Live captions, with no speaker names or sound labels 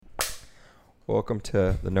Welcome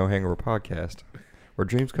to the No Hangover Podcast, where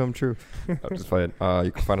dreams come true. I'm just playing. You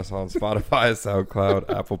can find us on Spotify, SoundCloud,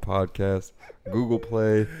 Apple Podcasts, Google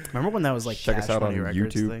Play. Remember when that was like Check us out on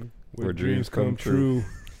YouTube, thing? where dreams come true.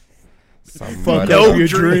 No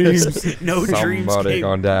dreams. No dreams Somebody came.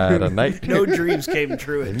 gonna die tonight. No dreams came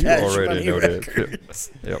true at And you Cash already Money know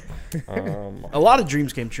Records. that. Yep. A lot of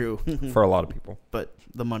dreams came true, For a lot of people. but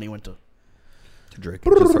the money went to Drake.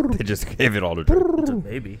 They just gave it all to Drake. it's a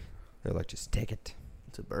baby. They're like, just take it.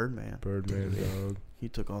 It's a Birdman. Birdman, dog. He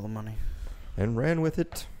took all the money. And ran with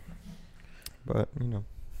it. But, you know.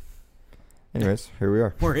 Anyways, here we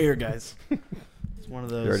are. We're here, guys. It's one of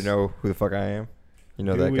those. You already know who the fuck I am. You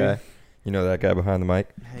know Do that we? guy. You know that guy behind the mic.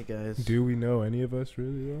 Hey guys. Do we know any of us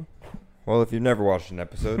really, though? Well, if you've never watched an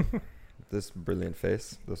episode, this brilliant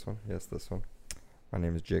face, this one, yes, this one. My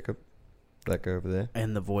name is Jacob. That guy over there.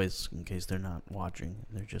 And the voice, in case they're not watching,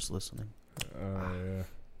 they're just listening. Yeah.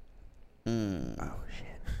 Oh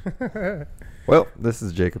shit. Well, this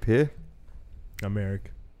is Jacob here. I'm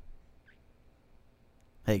Eric.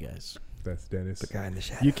 Hey guys. That's Dennis. The guy in the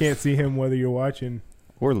shadow. You can't see him whether you're watching,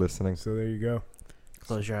 Or listening. so there you go.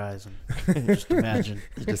 Close your eyes and just imagine.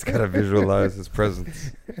 You just gotta visualize his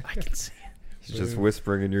presence. I can see it. He's just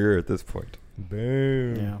whispering in your ear at this point.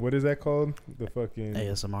 Boom. Yeah. What is that called? The fucking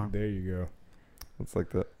ASMR. There you go. It's like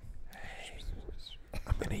that.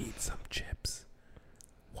 I'm gonna eat some chips.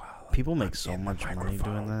 Wow. People make so much money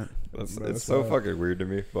doing that. It's That's so not- fucking weird to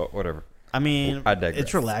me, but whatever. I mean, I digress.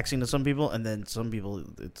 it's relaxing to some people, and then some people,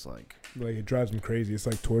 it's like, Like it drives them crazy. It's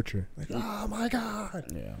like torture. Like, oh my god.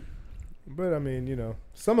 yeah. But I mean, you know,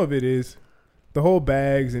 some of it is the whole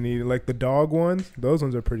bags and eating, like the dog ones. Those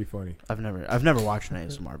ones are pretty funny. I've never watched an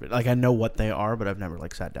ASMR, but like I know what they are, but I've never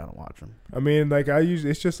like sat down and watched them. I mean, like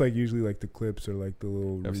it's just like usually like the clips or like the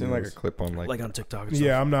little. I've seen like a reels. clip on Like on TikTok and stuff.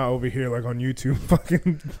 Yeah, I'm not over here like on YouTube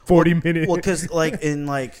fucking 40 minutes. Well, because like in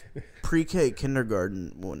like pre-K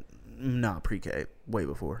kindergarten, not pre-K, way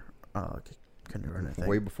before kindergarten, I think.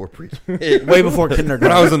 way before pre. Way before kindergarten.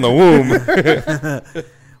 When I was in the womb.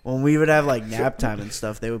 When we would have like nap time and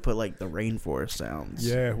stuff, they would put like the rainforest sounds.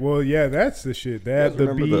 Yeah, well, yeah, that's the shit. That the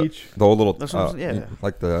Remember beach. The old little, That's what I'm saying, yeah.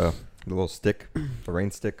 like the little stick, the rain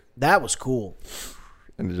stick, That was cool.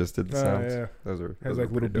 and it just did the sounds. Yeah, Those are has those like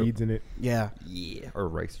are little pretty dope. beads in it. Yeah. Yeah, or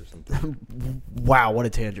rice or something. Wow, what a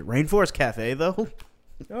tangent. Rainforest Cafe though.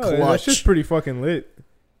 Oh, that's Clutch. just pretty fucking lit.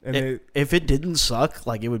 And If it didn't suck,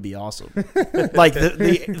 like it would be awesome. Like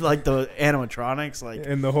the like the animatronics, like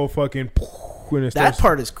and the whole fucking when it that starts,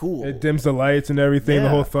 part is cool. it dims the lights and everything. The Yeah.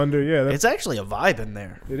 whole thunder. Yeah, It's actually a vibe in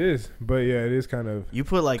there. it is. But yeah, it is kind of You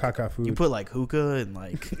put like caca food. you put like hookah and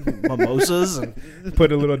like mimosas and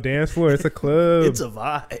Put a little dance floor. It's a club. it's a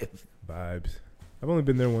vibe. Vibes. I've only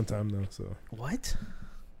been there one time though, so What?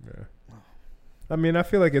 yeah. I mean, I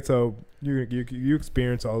feel like it's you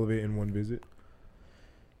experience all of it in one visit.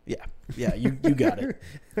 Yeah, you got it.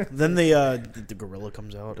 Then the gorilla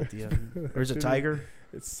comes out at the end. Or is it tiger?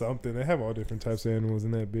 It's something. They have all different types of animals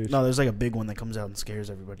in that bitch. No, there's like a big one that comes out and scares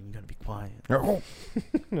everybody. You gotta be quiet.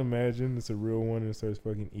 Imagine it's a real one and it starts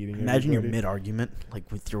fucking eating. Imagine you're everybody. mid-argument,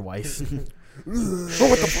 like with your wife.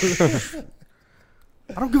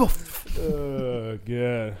 I don't give a Oh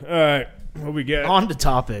god! All right, what we got? On to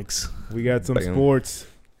topics. We got some Bam. sports.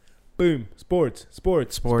 Boom! Sports.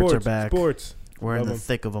 Sports are back. Sports. We're in Love the 'em.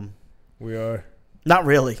 thick of them. We are. Not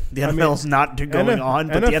really. The I mean, NFL's not going on,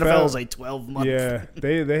 but the NFL is a 12-month. Yeah,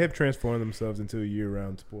 they have transformed themselves into a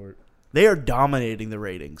year-round sport. They are dominating the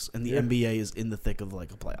ratings, and the Yeah. NBA is in the thick of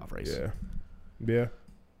like a playoff race. Yeah, yeah.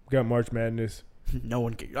 We got March Madness. No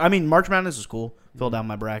one cares. I mean, March Madness is cool. Filled out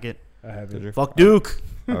my bracket. I haven't. Did you? Fuck Duke.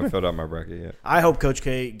 I haven't filled out my bracket yet. I hope Coach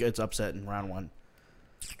K gets upset in round one.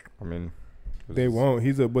 I mean, They won't.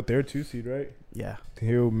 He's they're 2 seed, right? Yeah.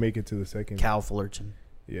 He'll make it to the second. Cal Fullerton.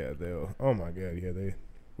 Yeah, they'll. Oh my god, yeah, they.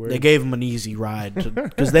 They gave him an easy ride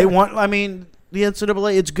because they want. I mean, the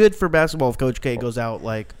NCAA. It's good for basketball if Coach K goes out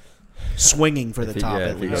like swinging for the If he- top yeah,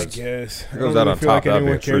 at if he I least. goes- guess. It I goes don't out really on feel top, like that'd be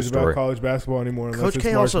anyone a true cares about story. college basketball anymore unless Coach it's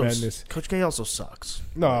K March also Madness. Coach K also sucks.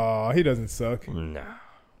 No, he doesn't suck. nah.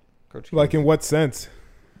 Coach Like in what sense?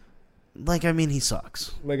 Like I mean, he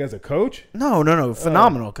sucks. Like as a coach? No,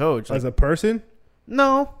 phenomenal coach. Like, As a person?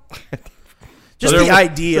 no, just Then the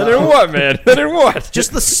idea. Then what, man? Then what?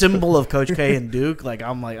 Just the symbol of Coach K and Duke. Like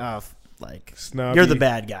I'm like, like Snobby. you're the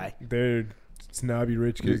bad guy. They're snobby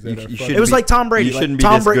rich kids You- that you are should fucking- It was be- like Tom Brady. you Like, shouldn't be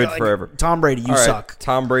Tom this Brady, good like, forever. Tom Brady, you All right, suck.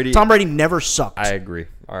 Tom Brady. Tom Brady never sucked. I agree.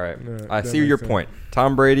 All right. No, I that see makes your sense. point.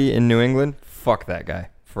 Tom Brady in New England. Fuck that guy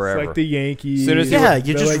It's forever. like the Yankees. Soon as he- yeah, you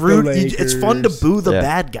They're just like the root. It's fun to Lakers. boo the Yeah.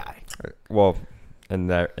 bad guy. Well, in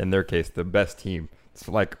their case, the best team. It's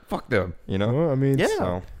like fuck them, you know. Well, I mean, Yeah.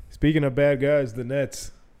 So Speaking of bad guys, the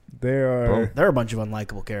Nets. They're a bunch of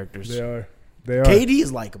unlikable characters. They are. KD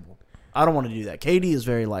is likable. I don't want to do that. KD is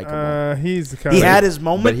very likable. He had his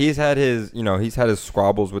moment, but he's had his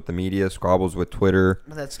squabbles with the media, squabbles with Twitter.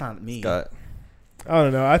 But that's not me. I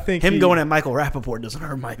don't know. I think him going at Michael Rappaport doesn't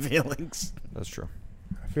hurt my feelings. That's true.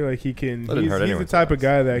 I feel like he can. He's the type of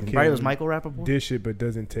guy that can. Right, it was Michael Rappaport. Dish it, but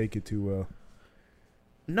doesn't take it too well.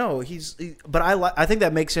 No, but I think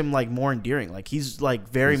that makes him like more endearing. Like he's like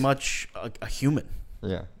very much a human.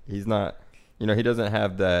 Yeah, he's not. He doesn't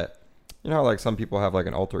have that. You know how like some people have like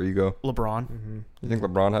an alter ego. LeBron. Mm-hmm. You think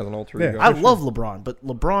LeBron has an alter ego? I love LeBron, but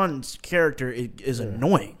LeBron's character is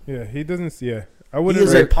annoying. Yeah, he doesn't. Yeah, I He wouldn't.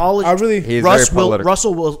 is a polished.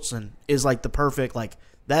 Russell Wilson is like the perfect like.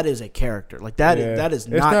 That is a character. Like that. Yeah. That is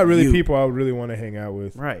not. It's not really you. people I would really want to hang out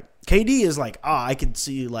with. Right. KD is like, I could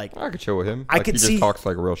see like. I could chill with him. I could could see. see He just talks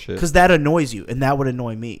like real shit. Because that annoys you, and that would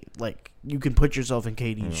annoy me. Like you can put yourself in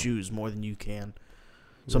KD's shoes more than you can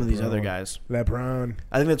some of these other guys. LeBron.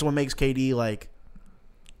 I think that's what makes KD like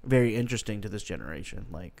very interesting to this generation.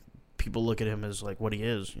 Like people look at him as like what he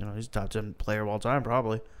is. He's a top 10 player of all time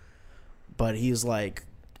probably, but he's like.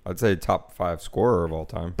 I'd say top 5 scorer of all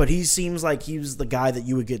time. But he seems like he was the guy that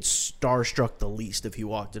you would get starstruck the least if he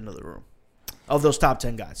walked into the room. Of those top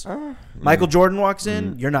 10 guys. Michael Jordan walks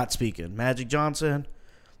in, you're not speaking. Magic Johnson,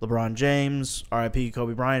 LeBron James, RIP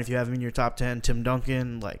Kobe Bryant, if you have him in your top 10, Tim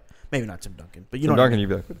Duncan, like maybe not Tim Duncan, but you know Tim Duncan, what I mean. you'd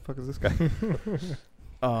be like, who the fuck is this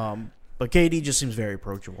guy? But KD just seems very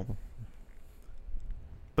approachable.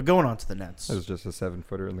 But going on to the Nets. It was just a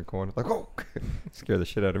 7-footer in the corner. Like, oh, scare the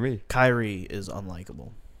shit out of me. Kyrie is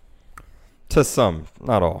unlikable. To some,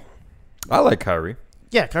 not all. I like Kyrie.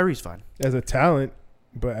 Yeah, Kyrie's fine. As a talent,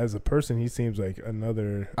 but as a person, he seems like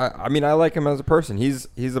another. I mean, I like him as a person.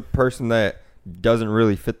 He's a person that doesn't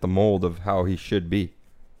really fit the mold of how he should be.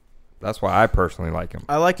 That's why I personally like him.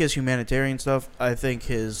 I like his humanitarian stuff. I think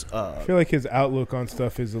his. I feel like his outlook on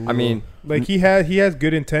stuff is a little. I mean, like he has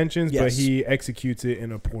good intentions, Yes. but he executes it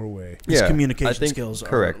in a poor way. His communication skills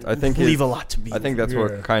correct. I think leave a lot to be. I think that's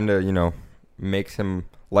what kind of makes him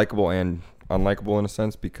likable and unlikable in a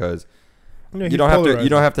sense, because you don't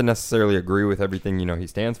have to necessarily agree with everything he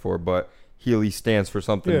stands for, but he at least stands for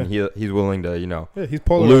something. Yeah. He's willing to he's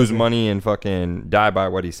lose money and fucking die by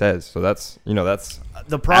what he says. So that's that's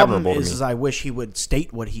the problem admirable to me. is I wish he would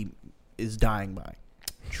state what he is dying by.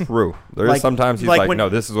 True. There is sometimes he's like no,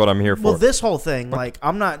 this is what I'm here for. Well, this whole thing, like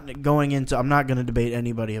I'm not going to debate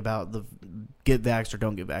anybody about the get vaxxed or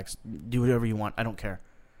don't get vaxxed. Do whatever you want. I don't care.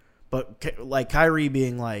 But like Kyrie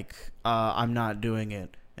being like, I'm not doing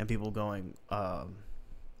it, and people going,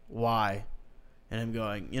 why? And him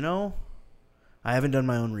going, I haven't done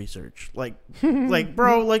my own research. Like,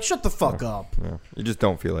 bro, like shut the fuck up. Yeah. You just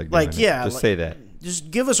don't feel like doing it. Just say that. Just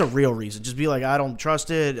give us a real reason. Just be like, I don't trust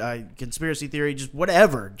it. Conspiracy theory. Just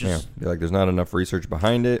whatever. Just be like, there's not enough research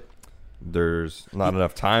behind it. There's not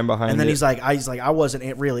enough time behind it. And then he's like, I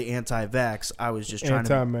wasn't really anti-vax. I was just trying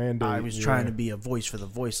trying to be a voice for the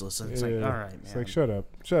voiceless. And it's like, all right, man. It's like, shut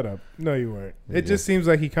up. No, you weren't. It just seems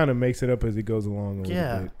like he kind of makes it up as he goes along a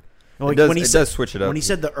little bit. Like it does switch it up. When he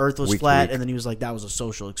said the Earth was week flat, week. and then he was like, that was a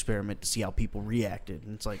social experiment to see how people reacted.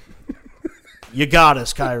 And it's like, you got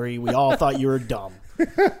us, Kyrie. We all thought you were dumb.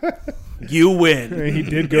 You win. And he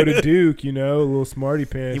did go to Duke, a little smarty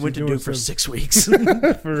pants. He went to Duke for 6 weeks.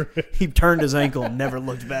 For He turned his ankle and never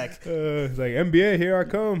looked back. it's like, NBA, here I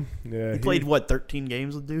come. Yeah, He played, 13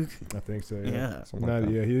 games with Duke? I think so, Yeah. Something like that.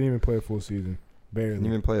 he didn't even play a full season. Barely. Didn't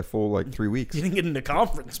even play a full 3 weeks. He didn't get into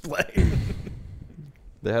conference play.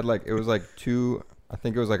 They had it was two. I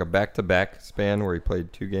think it was a back-to-back span where he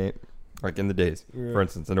played 2 games, in the days. Yeah. For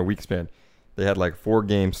instance, in a week span, they had 4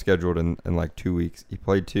 games scheduled in 2 weeks. He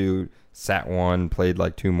played 2, sat 1, played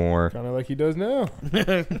 2 more. Kind of like he does now.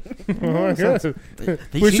 Oh my God.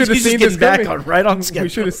 We should have seen this back on schedule. We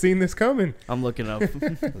should have seen this coming. I'm looking up.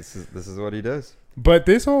 This is what he does. But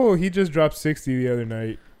he just dropped 60 the other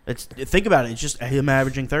night. Think about it. It's just him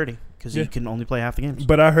averaging 30 because he can only play half the games.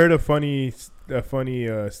 But I heard a funny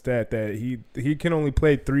stat that he can only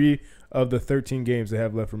play 3 of the 13 games they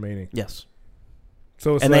have left remaining. Yes.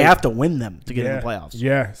 So it's they have to win them to get in the playoffs.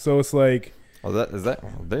 Yeah. So it's like. Oh,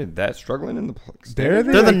 they that struggling in the They're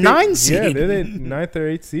the 9 seed. Yeah, they're the 9th or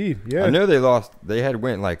 8th seed. Yeah. I know they lost. They had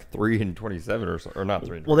went 3-27 or not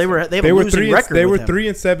 3. Well, they have they a were losing 3. record. They were with him.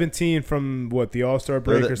 3-17 from the All-Star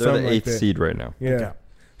break or something they're the 8th like that. seed right now. Yeah. Okay.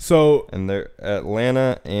 So And they're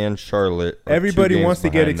Atlanta and Charlotte. everybody wants to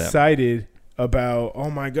get excited about, oh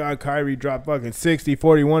my God, Kyrie dropped fucking 60,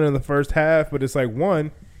 41 in the first half, but it's like,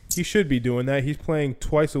 1, he should be doing that. He's playing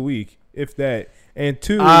twice a week, if that. And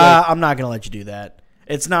 2, I'm not going to let you do that.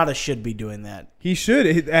 It's not a should be doing that. He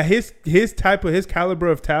should. At his caliber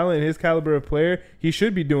of talent, his caliber of player, he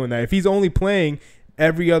should be doing that. If he's only playing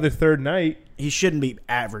every other third night, he shouldn't be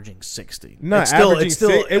averaging 60. Not averaging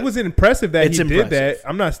 60. It was impressive that he did that.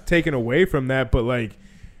 I'm not taking away from that, but like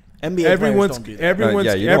NBA everyone's don't do that.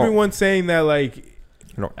 Everyone's saying that like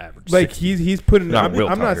you don't average. Like 60. he's putting.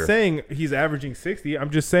 I'm not saying he's averaging 60.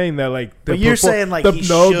 I'm just saying that like. But you're saying like he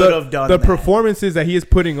should have done the that. performances that he is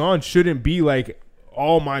putting on shouldn't be like,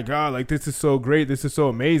 oh my god, like this is so great, this is so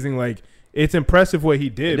amazing, like. It's impressive what he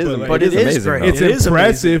did, but it is great. It's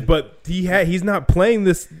impressive, but he's not playing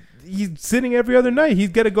this. He's sitting every other night. He's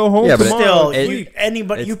got to go home tomorrow. Still, you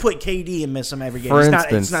put KD and miss him every game.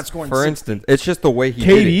 It's not scoring. For 60. instance, it's just the way he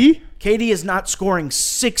did it. KD is not scoring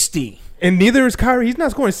 60. And neither is Kyrie. He's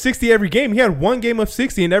not scoring 60 every game. He had one game of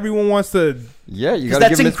 60, and everyone wants to. Yeah, you got to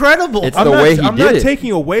give him. That's incredible. It's the way he did it. I'm not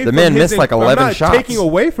taking away. The man missed like 11 shots. I'm not taking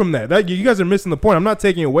away from that. You guys are missing the point. I'm not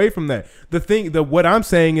taking away from that. What I'm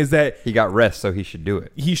saying is that he got rest, so he should do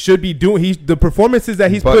it. He should be doing. The performances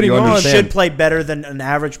that he's putting on. He should play better than an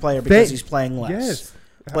average player because he's playing less. Yes.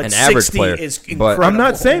 But an average player is incredible. I'm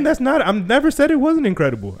not saying that's not. I've never said it wasn't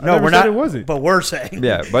incredible. We're not. It wasn't. But we're saying.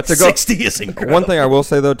 Yeah, but to go 60 is incredible. One thing I will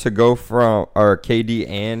say though, to go from our KD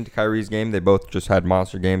and Kyrie's game, they both just had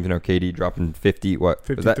monster games. You know, KD dropping 50. What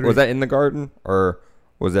 53. Was that in the Garden or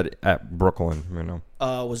was that at Brooklyn? You know,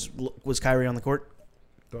 was Kyrie on the court?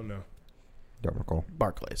 Don't know. Don't recall.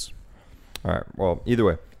 Barclays. All right. Well, either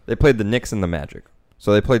way, they played the Knicks and the Magic,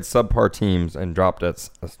 so they played subpar teams and dropped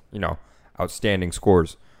outstanding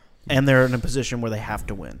scores. And they're in a position where they have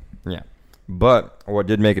to win. Yeah. But what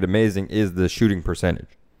did make it amazing is the shooting percentage.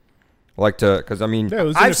 Because, I mean,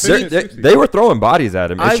 they were throwing bodies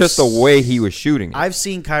at him. It's just the way he was shooting. I've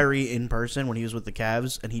seen Kyrie in person when he was with the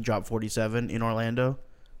Cavs, and he dropped 47 in Orlando.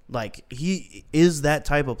 Like, he is that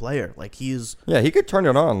type of player. Like, he's... Yeah, he could turn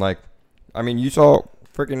it on. Like, I mean, you saw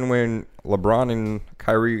freaking when LeBron and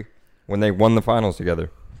Kyrie, when they won the finals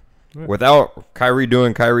together. Right. Without Kyrie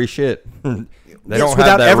doing Kyrie shit... They don't have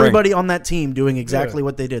without that everybody ring. On that team doing exactly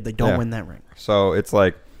what they did, they don't win that ring. So it's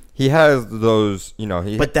like he has those,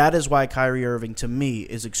 But that is why Kyrie Irving, to me,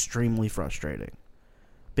 is extremely frustrating.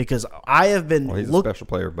 Because I have been... Well, he's a special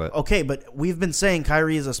player, but... Okay, but we've been saying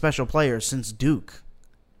Kyrie is a special player since Duke.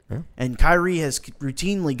 Yeah. And Kyrie has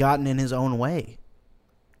routinely gotten in his own way.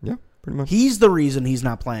 Yeah, pretty much. He's the reason he's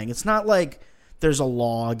not playing. It's not like there's a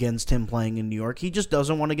law against him playing in New York. He just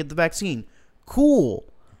doesn't want to get the vaccine. Cool.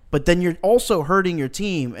 But then you're also hurting your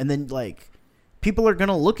team, and then, like, people are going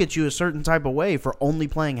to look at you a certain type of way for only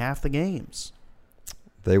playing half the games.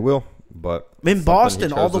 They will, but... In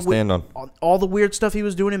Boston, all the weird stuff he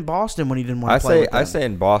was doing in Boston when he didn't want to play with them. I say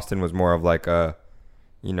in Boston was more of like a,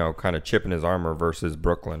 kind of chip in his armor versus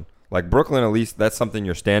Brooklyn. Like, Brooklyn, at least, that's something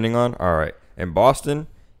you're standing on. All right. In Boston,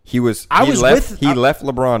 he left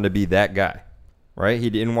LeBron to be that guy, right? He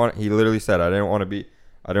literally said, I didn't want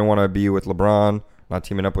to be with LeBron. Not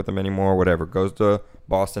teaming up with him anymore, whatever. Goes to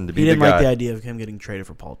Boston to be the guy. He didn't like the idea of him getting traded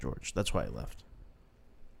for Paul George. That's why he left.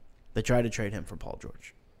 They tried to trade him for Paul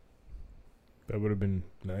George. That would have been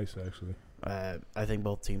nice, actually. I think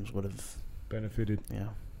both teams would have benefited. Yeah.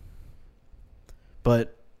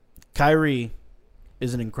 But Kyrie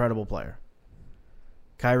is an incredible player.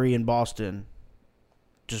 Kyrie in Boston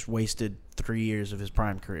just wasted 3 years of his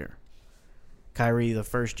prime career. Kyrie, the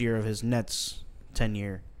first year of his Nets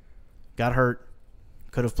tenure, got hurt.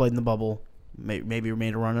 Could have played in the bubble. Maybe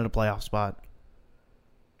made a run at a playoff spot.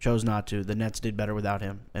 Chose not to. The Nets did better without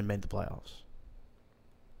him and made the playoffs.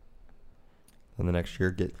 And the next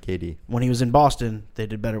year, get KD. When he was in Boston, they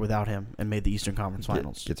did better without him and made the Eastern Conference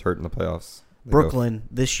Finals. Gets hurt in the playoffs. Brooklyn,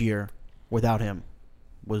 this year, without him,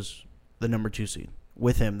 was the number 2 seed.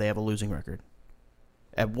 With him, they have a losing record.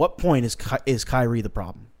 At what point is Kyrie the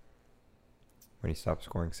problem? When he stops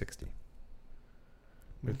scoring 60.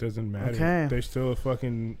 It doesn't matter. Okay. They're still a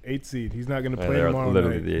fucking 8 seed. He's not going to play tomorrow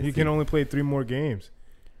night. He can only play 3 more games.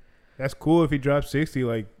 That's cool if he drops 60.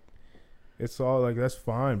 Like, it's all like that's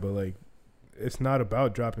fine. But like, it's not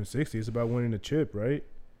about dropping 60. It's about winning a chip, right?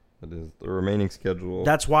 It is the remaining schedule.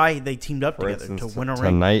 That's why they teamed up together to win a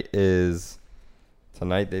ring.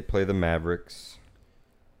 Tonight they play the Mavericks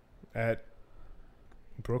at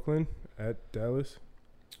Brooklyn, at Dallas.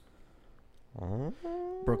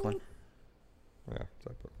 Brooklyn. Yeah, it's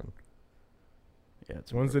at Brooklyn. Yeah,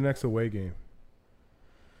 it's when's the next away game?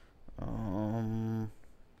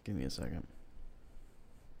 Give me a second.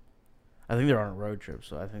 I think they're on a road trip,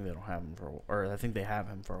 so I think they don't have him I think they have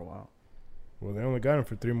him for a while. Well, they only got him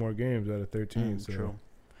for 3 more games out of 13. So true.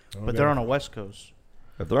 But they're on a West Coast.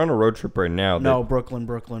 If they're on a road trip right now, Brooklyn.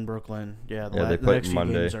 Yeah, the next few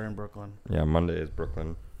games are in Brooklyn. Yeah, Monday is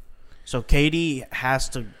Brooklyn. So KD has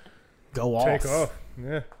to go off. Take off,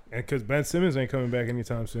 yeah. And because Ben Simmons ain't coming back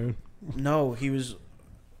anytime soon. No, he was.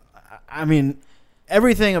 I mean,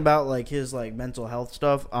 everything about like his like mental health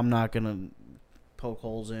stuff, I'm not gonna poke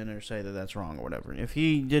holes in or say that that's wrong or whatever. If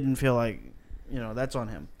he didn't feel like, that's on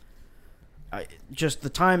him. Just the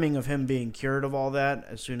timing of him being cured of all that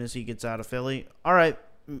as soon as he gets out of Philly. All right,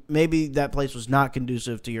 maybe that place was not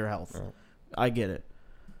conducive to your health. Right. I get it.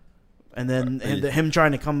 And then him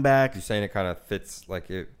trying to come back. You're saying it kind of fits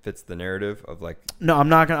the narrative of like. No, I'm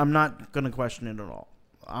not gonna question it at all.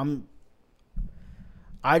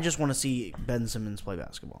 I just want to see Ben Simmons play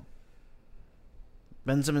basketball.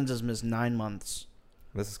 Ben Simmons has missed 9 months.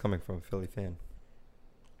 This is coming from a Philly fan.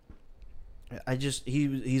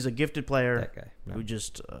 He's a gifted player that guy. No. who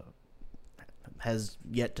just has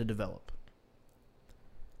yet to develop,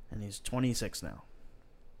 and he's 26 now.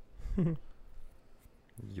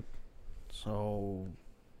 Yep. So,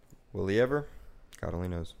 will he ever? God only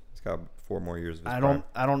knows. He's got 4 more years of his prime.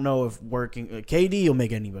 I don't know if working KD will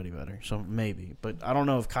make anybody better. So maybe, but I don't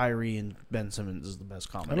know if Kyrie and Ben Simmons is the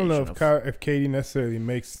best combination. I don't know if KD necessarily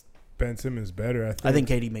makes Ben Simmons better. I think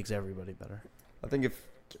KD makes everybody better. I think if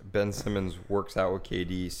Ben Simmons works out with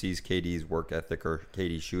KD, sees KD's work ethic or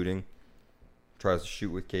KD shooting, tries to shoot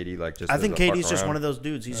with KD I think KD's just one of those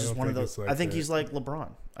dudes. He's just one of those. I think he's like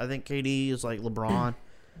LeBron. I think KD is like LeBron.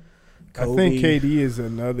 Kobe. I think KD is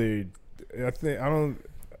another. I don't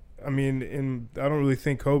really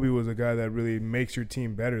think Kobe was a guy that really makes your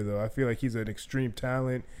team better though. I feel like he's an extreme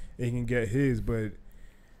talent and he can get his, but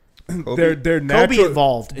they're natural. Kobe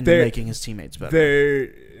evolved into making his teammates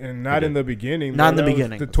better. And not in the beginning. Not in the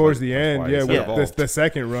beginning. Towards the end, with the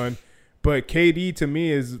second run. But KD, to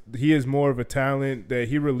me, is more of a talent that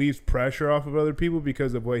he relieves pressure off of other people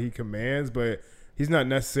because of what he commands. But he's not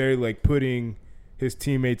necessarily like putting his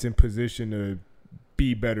teammates in position to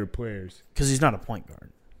be better players. Because he's not a point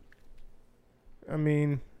guard. I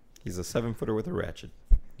mean, he's a 7-footer with a ratchet.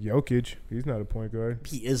 Jokic, he's not a point guard.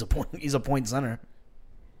 He's a point center.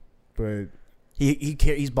 But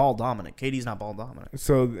he's ball dominant. KD's not ball dominant.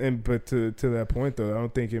 So but to that point though, I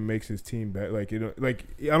don't think it makes his team better. I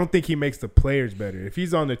don't think he makes the players better. If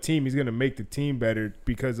he's on the team, he's gonna make the team better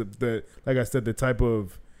because of the type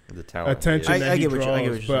of the talent, attention that he draws. I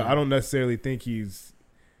get what but I don't necessarily think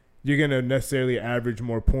you're gonna necessarily average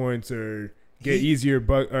more points or get easier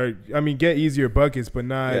buckets, but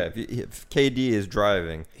not. Yeah, if KD is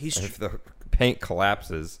driving, if the paint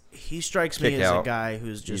collapses, he strikes me as a guy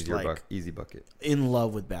who's just easy bucket, in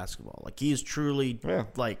love with basketball. Like he is truly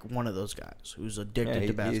like one of those guys who's addicted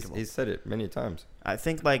to basketball. He's said it many times. I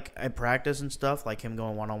think like at practice and stuff, like him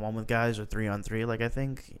going 1-on-1 with guys or 3-on-3. Like I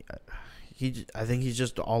think he's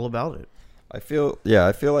just all about it. I feel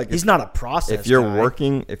like he's not a process. If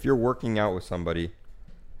you're working out with somebody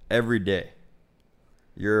every day,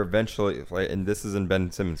 you're eventually, and this is in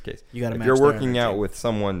Ben Simmons' case. If you're working out with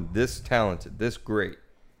someone this talented, this great,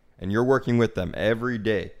 and you're working with them every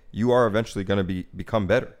day, you are eventually going to become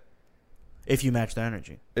better. If you match their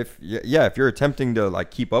energy. If you're attempting to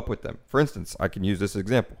like keep up with them. For instance, I can use this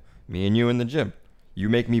example. Me and you in the gym. You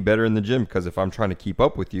make me better in the gym because if I'm trying to keep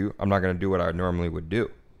up with you, I'm not going to do what I normally would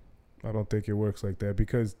do. I don't think it works like that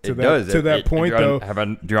because to that point,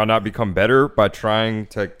 do I not become better by trying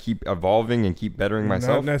to keep evolving and keep bettering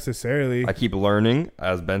myself? Not necessarily. I keep learning,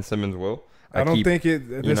 as Ben Simmons will. I think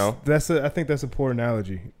that's a poor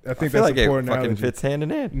analogy. I think that's like a poor analogy. Fucking fits hand in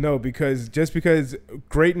hand. No, because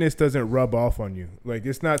greatness doesn't rub off on you. Like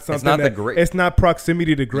it's not something it's not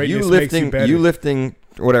proximity to greatness makes you better. You lifting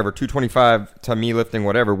whatever 225 to me lifting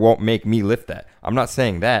whatever won't make me lift that. I'm not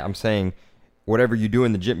saying that. I'm saying whatever you do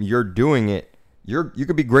in the gym, you're doing it. You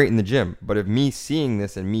could be great in the gym, but if me seeing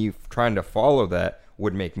this and me trying to follow that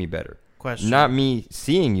would make me better. Question. Not me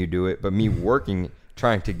seeing you do it, but me working,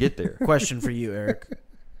 trying to get there. Question for you, Eric.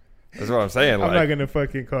 That's what I'm saying. I'm not gonna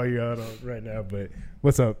fucking call you out on right now, but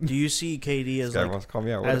what's up? Do you see KD as wants to call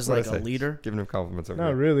me out. A leader? Giving him compliments.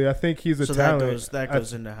 Not really. I think he's a talent. That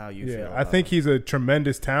goes into how you feel. I think he's a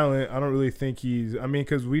tremendous talent. I don't really think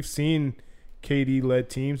because we've seen KD led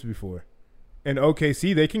teams before. And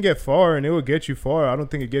OKC, they can get far, and it will get you far. I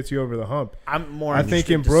don't think it gets you over the hump. I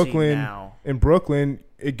think in Brooklyn,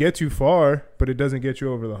 it gets you far, but it doesn't get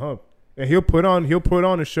you over the hump. And he'll put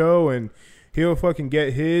on a show, and he'll fucking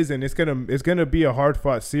get his, and it's gonna be a hard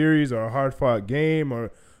fought series or a hard fought game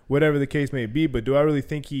or whatever the case may be. But do I really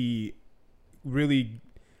think he really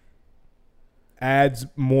adds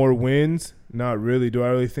more wins Not really. Do I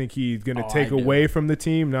really think he's going to take away from the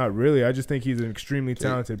team? Not really. I just think he's an extremely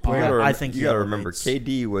talented player. I think you got to remember,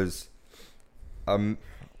 KD was,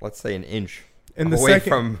 let's say, an inch in the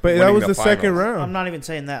second, but that was the second round. I'm not even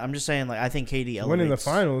saying that. I'm just saying like I think KD elevates. Winning the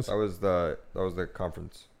finals. That was the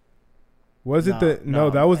conference. Was it no?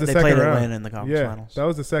 That was the second round. They played Atlanta in the conference finals. That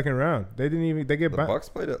was the second round. They didn't even. They get the Bucks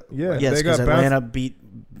played it. Yeah, yes, because Atlanta beat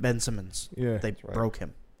Ben Simmons. Yeah, they broke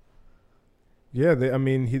him. Yeah,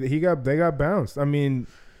 they got bounced. I mean,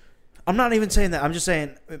 I'm not even saying that. I'm just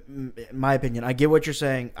saying, in my opinion. I get what you're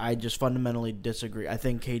saying. I just fundamentally disagree. I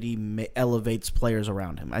think KD elevates players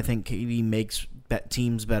around him. I think KD makes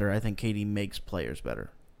teams better. I think KD makes players better.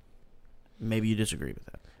 Maybe you disagree with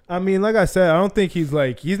that. I mean, like I said, I don't think he's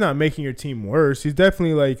not making your team worse. He's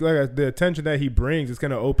definitely the attention that he brings is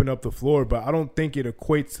going to open up the floor, but I don't think it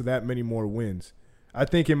equates to that many more wins. I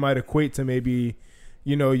think it might equate to maybe,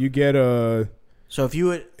 you get a. So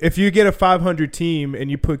if you get a 500 team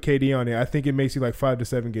and you put KD on it, I think it makes you like 5 to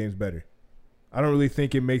 7 games better. I don't really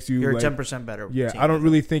think it makes you. You're 10% better. Yeah, I don't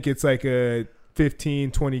really think it's like a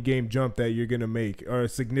 15, 20 game jump that you're gonna make or a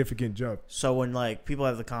significant jump. So when people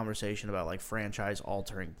have the conversation about like franchise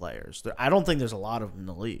altering players, I don't think there's a lot of them in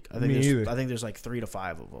the league. I think there's like 3 to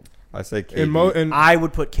 5 of them. I say KD. And I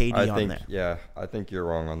would put KD on there. Yeah, I think you're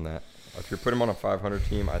wrong on that. If you put him on a 500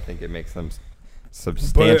 team, I think it makes them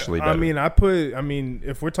substantially better. I mean,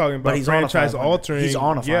 if we're talking about franchise altering, he's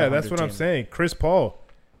on a 500 yeah, that's what I'm saying. Chris Paul,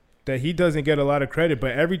 that he doesn't get a lot of credit,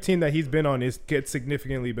 but every team that he's been on gets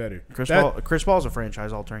significantly better. Chris Paul's a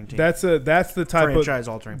franchise altering team. That's the type of franchise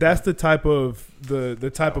altering. That's the type of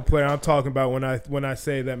the type of player I'm talking about when I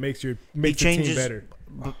say that makes the team better.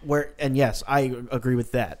 Yes, I agree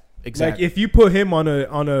with that. Exactly. Like if you put him on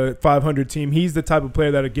a 500 team, he's the type of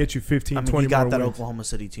player that'll get you 15, 20 more wins. He got that Oklahoma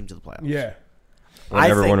City team to the playoffs. Yeah.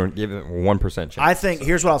 Everyone would give it 1% chance. I think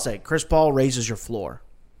here's what I'll say: Chris Paul raises your floor,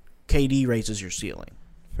 KD raises your ceiling.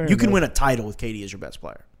 Fair you enough. can win a title with KD as your best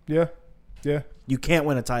player. Yeah, yeah. You can't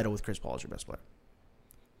win a title with Chris Paul as your best player.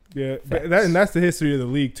 Yeah, and that's the history of the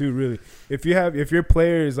league too. Really, if your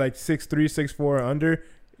player is like 6'3", 6'4", or under,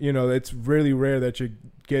 it's really rare that you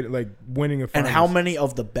get winning a finals. And how many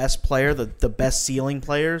of the best player, the best ceiling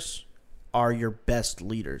players, are your best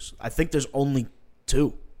leaders? I think there's only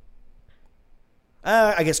 2.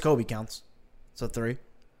 I guess Kobe counts. So 3.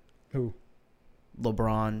 Who?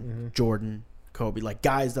 LeBron, Jordan, Kobe,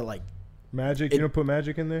 guys that Magic. You don't put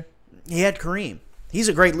Magic in there? He had Kareem. He's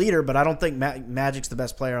a great leader, but I don't think Magic's the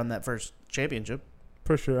best player on that first championship.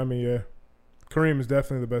 For sure. I mean, yeah, Kareem is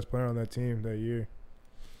definitely the best player on that team that year.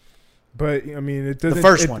 But I mean, it doesn't. The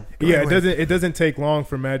first one. Yeah, it doesn't take long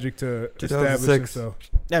for Magic to establish himself.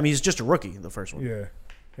 Yeah, I mean, he's just a rookie. The first one. Yeah.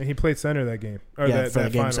 And he played center that game. Or for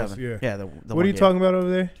that game finals. 7. Yeah. What are you talking about over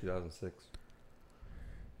there? 2006.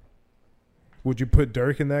 Would you put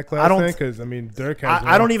Dirk in that class then? Because, Dirk has...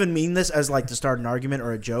 I don't even mean this as, to start an argument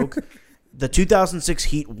or a joke. The 2006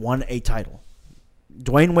 Heat won a title.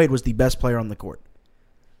 Dwayne Wade was the best player on the court.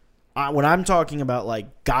 When I'm talking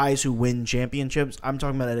about, guys who win championships, I'm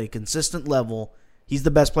talking about at a consistent level. He's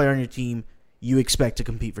the best player on your team. You expect to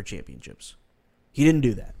compete for championships. He didn't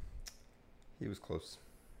do that. He was close.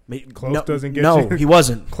 Close doesn't get you. No, he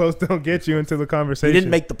wasn't. Close don't get you into the conversation. He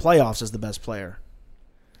didn't make the playoffs as the best player.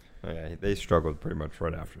 Oh, yeah, they struggled pretty much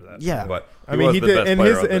right after that. Yeah, but he did.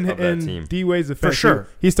 And D Wade's effect, for sure.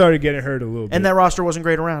 He started getting hurt a little bit, and that roster wasn't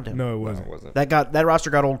great around him. No, it wasn't. That roster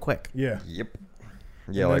got old quick. Yeah. Yep.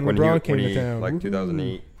 Yeah, when LeBron came to town,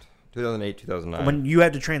 2008, 2009. When you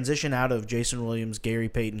had to transition out of Jason Williams, Gary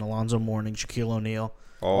Payton, Alonzo Mourning, Shaquille O'Neal.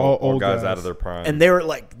 All guys out of their prime, and they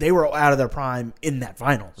were out of their prime in that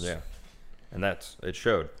finals. Yeah, and it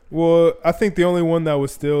showed. Well, I think the only one that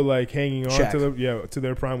was still hanging on Shaq. to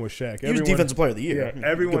their prime was Shaq. He was defensive player of the year. Yeah,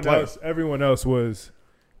 everyone else was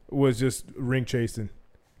just ring chasing,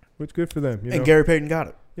 which good for them. And Gary Payton got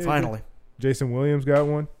it finally. Jason Williams got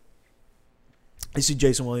one. I see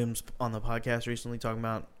Jason Williams on the podcast recently talking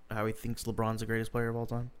about how he thinks LeBron's the greatest player of all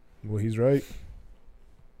time. Well, he's right.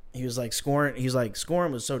 He was scoring. He's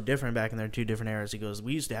scoring was so different back in their 2 different eras. He goes,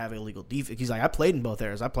 we used to have illegal defense. He's I played in both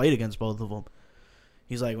eras. I played against both of them.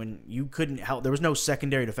 He's when you couldn't help, there was no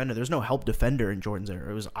secondary defender. There was no help defender in Jordan's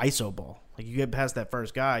era. It was ISO ball. You get past that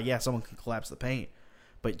first guy, yeah, someone can collapse the paint,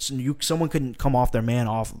 but someone couldn't come off their man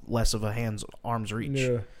off less of a arm's reach.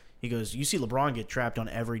 Yeah. He goes, you see LeBron get trapped on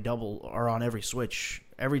every double or on every switch.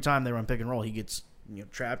 Every time they run pick and roll, he gets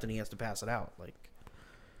trapped and he has to pass it out.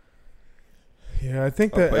 Yeah, I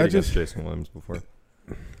think I played against Jason Williams before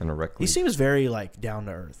in a rec league. He seems very down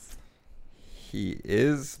to earth. He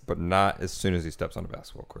is, but not as soon as he steps on a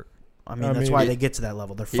basketball court. I mean that's why they get to that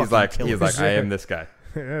level. They're fucking killers. He's I am this guy.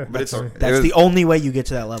 Yeah, but that's the only way you get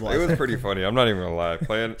to that level. It was pretty funny. I'm not even gonna lie.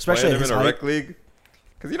 Especially him in a rec league,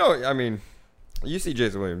 because I mean, you see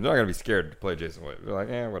Jason Williams, you're not gonna be scared to play Jason Williams. You're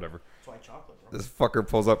like, whatever. That's why chocolate. Bro. This fucker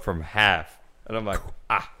pulls up from half, and I'm like,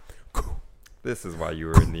 this is why you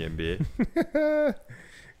were in the NBA.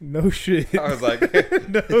 No shit. I was like,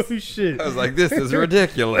 no shit. I was like, this is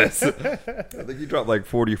ridiculous. I think he dropped like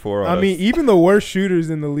 44 on us. mean, even the worst shooters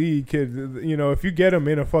in the league could, if you get them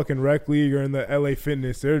in a fucking rec league or in the LA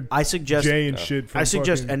Fitness, they're jaying shit. I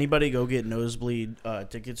suggest anybody go get nosebleed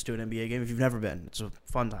tickets to an NBA game if you've never been. It's a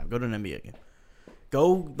fun time. Go to an NBA game.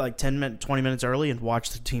 Go like 20 minutes early and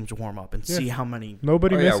watch the teams warm up and see how many.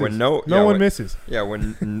 Nobody misses. When no one misses. Yeah,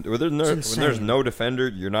 when there's no defender,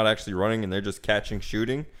 you're not actually running and they're just catching,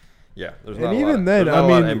 shooting. Yeah, there's not a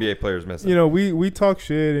lot of NBA players missing. We talk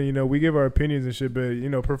shit and we give our opinions and shit,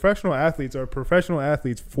 but professional athletes are professional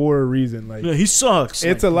athletes for a reason. Like, he sucks.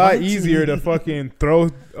 It's a lot easier to fucking throw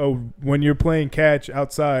when you're playing catch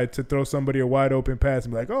outside to throw somebody a wide open pass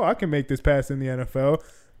and be like, oh, I can make this pass in the NFL.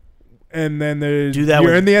 And then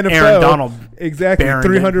you're in the NFL. Aaron Donald, exactly.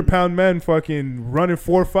 300-pound men fucking running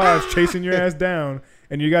 4.5s, chasing your ass down,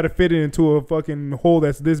 and you got to fit it into a fucking hole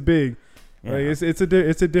that's this big. Yeah. Like it's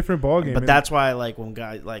a different ballgame. But that's why when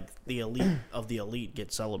guys like the elite of the elite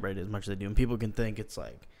get celebrated as much as they do, and people can think it's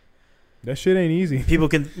like that shit ain't easy. People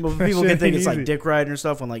can think it's like dick riding or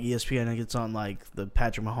stuff when like ESPN gets on like the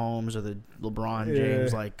Patrick Mahomes or the LeBron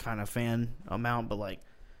James like kind of fan amount, but like.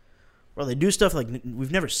 Bro, they do stuff like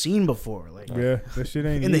we've never seen before. Like, that shit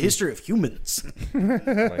ain't in the history of humans.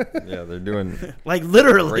 They're doing like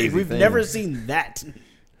literally, we've never seen that.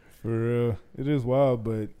 For real, it is wild,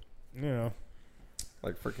 but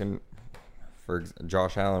like freaking for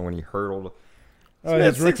Josh Allen when he hurdled.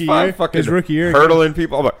 His rookie year, hurdling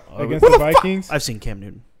people. I'm like, against the Vikings. I've seen Cam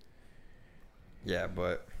Newton. Yeah,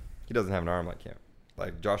 but he doesn't have an arm like Cam.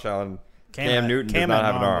 Like Josh Allen, Cam Newton does not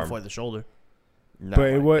have an arm before the shoulder.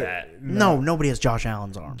 Nobody has Josh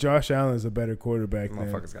Allen's arm. Josh Allen is a better quarterback.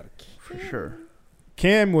 Motherfucker's got for sure.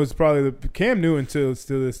 Cam was probably Cam Newton till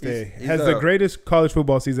this day has the greatest college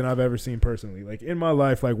football season I've ever seen personally. Like in my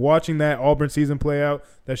life, like watching that Auburn season play out,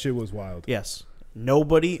 that shit was wild. Yes,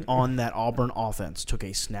 nobody on that Auburn offense took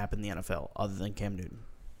a snap in the NFL other than Cam Newton.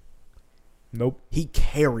 Nope. He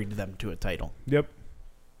carried them to a title. Yep.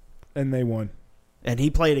 And they won. And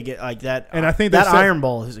he played again like that. And I think that Iron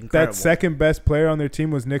Ball is incredible. That second best player on their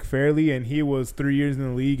team was Nick Fairley, and he was 3 years in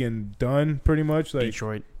the league and done pretty much. Like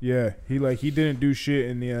Detroit. Yeah, he didn't do shit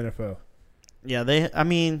in the NFL. Yeah, they had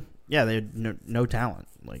no talent.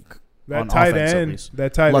 Like that tight end,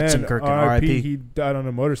 Lutzenkirk, RIP, he died on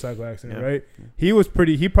a motorcycle accident, right? He was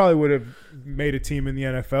pretty. He probably would have made a team in the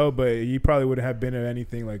NFL, but he probably wouldn't have been at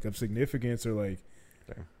anything like of significance or like.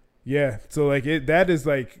 Damn. Yeah, so like that is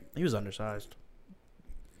like he was undersized.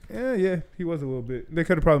 Yeah, he was a little bit. They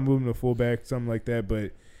could have probably moved him to fullback, something like that.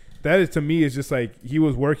 But that is to me is just like he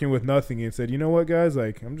was working with nothing and said, you know what, guys,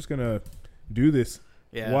 like I'm just gonna do this.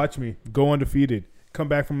 Yeah. Watch me go undefeated, come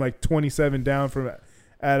back from like 27 down from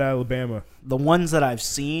at Alabama. The ones that I've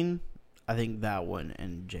seen, I think that one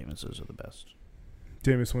and Jameis's are the best.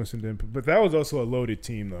 Jameis Winston didn't, but that was also a loaded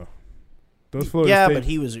team though. Those Florida State, but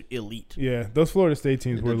he was elite. Yeah, those Florida State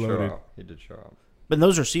teams were loaded. He did show up. But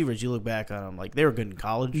those receivers, you look back on them, like they were good in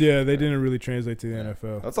college. Yeah, they didn't really translate to the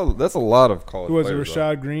NFL. That's a lot of college. Who was it?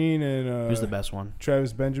 Rashad Green and who's the best one?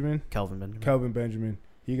 Travis Benjamin. Kelvin Benjamin.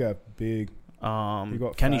 He got big.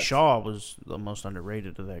 Kenny Shaw was the most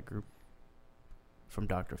underrated of that group. From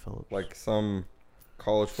Dr. Phillips. Like some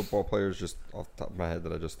college football players, just off the top of my head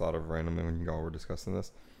that I just thought of randomly when y'all were discussing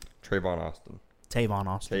this. Tavon Austin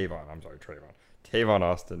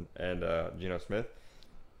and Geno Smith.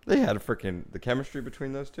 They had the chemistry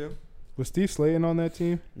between those two. Was Steve Slayton on that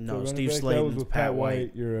team? No, Steve Slayton was with Pat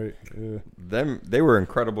White. You're right. Yeah. They were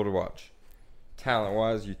incredible to watch.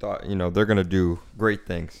 Talent-wise, you thought, they're going to do great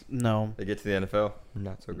things. No. They get to the NFL,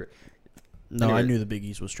 not so great. No, anyway, I knew the Big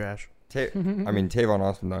East was trash. Tavon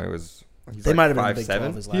Austin, though, they might have been Big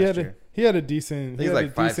 12 his last year. He had a decent. He's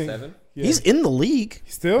like 5'7". Yeah. He's in the league.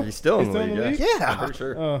 He's still in the league. Yeah. I'm pretty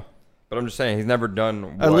sure. But I'm just saying, he's never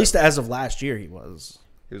done. At least as of last year, he was.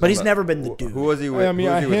 But he's never been the dude. Who was he with? Who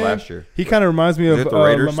was he with last year? He kind of reminds me of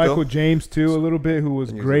Michael James too, a little bit, who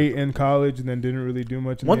was great in college and then didn't really do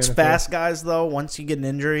much. Once fast guys though, once you get an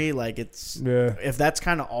injury, like if that's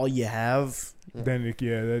kind of all you have, then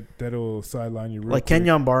that'll sideline you. Like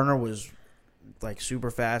Kenyon Barner was like super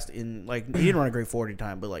fast in he didn't run a great 40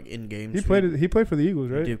 time, but like in games he played for the Eagles,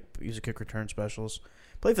 right? He's a kick return specialist.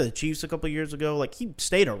 Played for the Chiefs a couple of years ago. Like he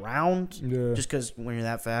stayed around just because when you're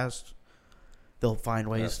that fast. They'll find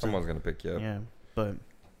ways. Someone's gonna pick you up. Yeah, but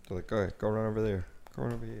they're like, go ahead, go run over there. Come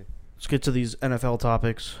on over here. Let's get to these NFL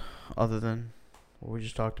topics other than what we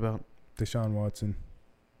just talked about. Deshaun Watson.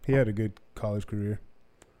 He had a good college career.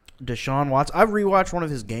 Deshaun Watson. I rewatched one of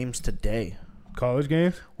his games today. College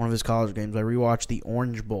games? One of his college games. I rewatched the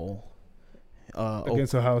Orange Bowl.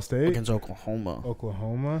 Against Ohio State? Against Oklahoma.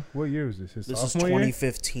 Oklahoma? What year was this? This is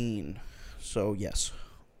 2015. Year? So, yes.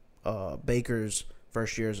 Baker's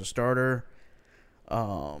first year as a starter.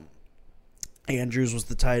 Andrews was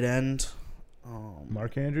the tight end.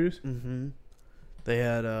 Mark Andrews? Mm-hmm. They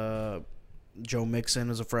had Joe Mixon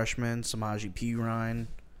as a freshman. Samaje Perine.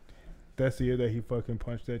 That's the year that he fucking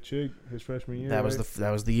punched that chick his freshman year. That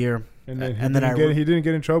was the year. And then he didn't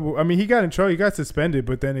get in trouble. I mean, he got in trouble. He got suspended,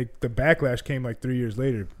 but then the backlash came like 3 years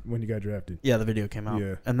later when he got drafted. Yeah, the video came out.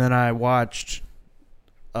 Yeah. And then I watched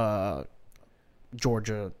Georgia,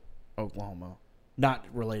 Oklahoma. Not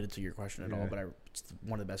related to your question at all, but it's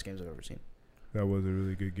one of the best games I've ever seen. That was a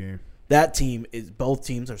really good game. That team both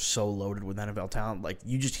teams are so loaded with NFL talent. Like,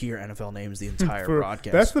 you just hear NFL names the entire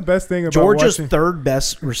broadcast. That's the best thing about Georgia's third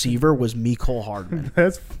best receiver was Mecole Hardman.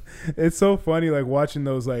 It's so funny, like, watching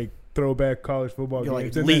those, like, throwback college football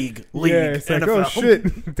games. Like, league, yeah, it's NFL. like, oh,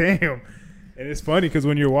 shit, damn. And it's funny because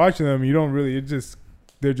when you're watching them, you don't really,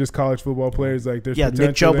 they're just college football players. Like, there's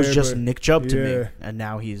Nick Chubb was just Nick Chubb to me. And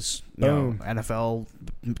now he's, NFL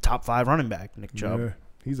top 5 running back, Nick Chubb. Yeah,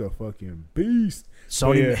 he's a fucking beast.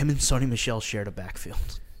 Him and Sony Michel shared a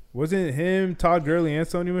backfield. Wasn't him, Todd Gurley, and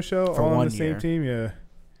Sony Michel all on the same team? Yeah.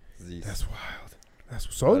 That's wild.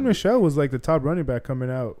 Sony Michel was like the top running back coming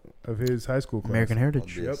out of his high school class. American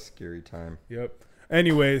Heritage. Yep. Scary time. Yep.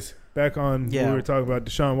 Anyways, back on what we were talking about.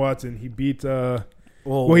 Deshaun Watson. He beat.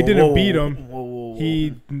 He didn't beat him.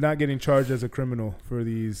 He not getting charged as a criminal for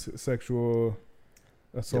these sexual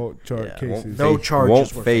assault cases. No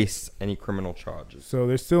charges. Won't face any criminal charges. So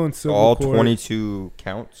they're still in civil all court. 22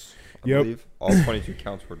 counts. I believe all 22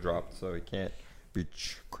 counts were dropped, so he can't be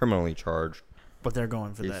criminally charged. But they're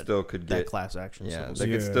going for that. Still could get class action. Yeah, they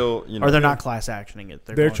could still. Or they're not class actioning it.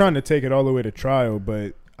 They're trying to take it all the way to trial.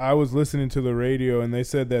 But I was listening to the radio, and they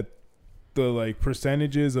said that the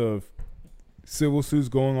percentages of civil suits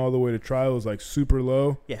going all the way to trial is super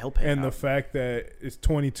low. Yeah, he'll pay. And the fact that it's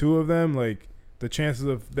 22 of them, the chances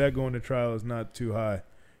of that going to trial is not too high.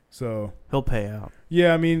 So he'll pay out.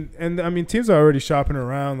 Yeah, I mean, teams are already shopping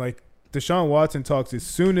around. Deshaun Watson talks as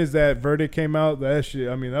soon as that verdict came out. That shit.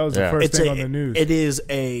 I mean, that was the first thing on the news. It is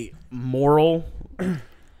a moral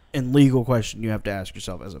and legal question you have to ask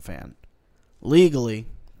yourself as a fan. Legally,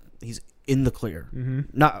 he's in the clear.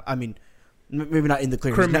 Mm-hmm. Maybe not in the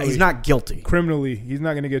clear. He's not guilty. Criminally, he's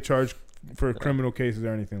not going to get charged for criminal cases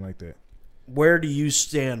or anything like that. Where do you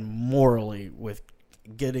stand morally with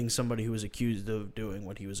getting somebody who was accused of doing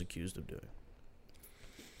what he was accused of doing?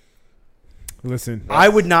 Listen, I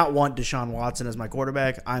would not want Deshaun Watson as my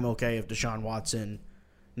quarterback. I'm okay if Deshaun Watson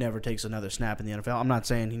never takes another snap in the NFL. I'm not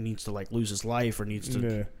saying he needs to lose his life or needs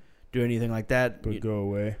to do anything like that. But go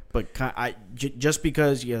away. But just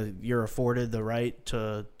because you're afforded the right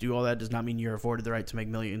to do all that does not mean you're afforded the right to make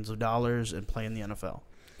millions of dollars and play in the NFL.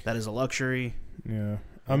 That is a luxury. Yeah.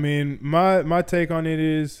 I mean, my take on it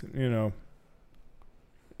is,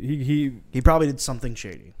 he probably did something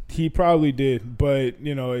shady. He probably did, but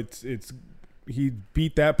it's he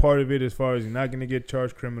beat that part of it as far as he's not going to get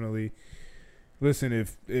charged criminally. Listen,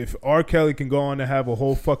 if R. Kelly can go on to have a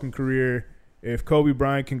whole fucking career, if Kobe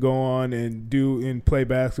Bryant can go on and play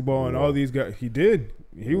basketball, and all these guys, he did.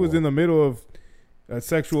 He was in the middle of a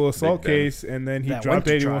sexual assault case, and then he dropped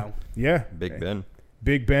 81. Yeah,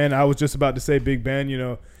 Big Ben. I was just about to say Big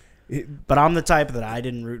Ben. But I'm the type that I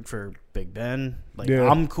didn't root for Big Ben.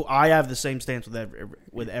 I'm cool. I have the same stance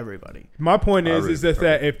with everybody. My point is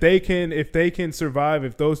that if they can survive,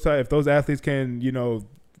 if those athletes can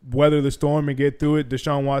weather the storm and get through it,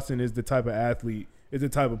 Deshaun Watson is the type of athlete, is the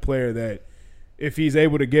type of player that if he's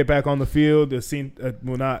able to get back on the field, when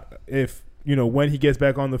he gets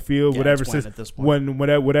back on the field,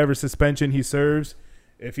 whatever suspension he serves.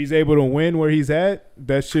 If he's able to win where he's at,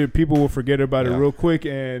 that shit, people will forget about it real quick.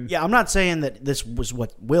 And I'm not saying that this was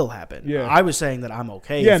what will happen. Yeah. I was saying that I'm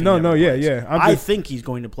okay. I think he's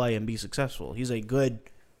going to play and be successful. He's a good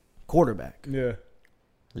quarterback. Yeah.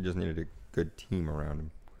 He just needed a good team around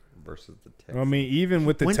him versus the Texans. I mean, even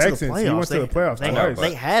with the Texans, he went to the playoffs twice.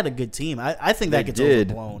 They had a good team. I think that gets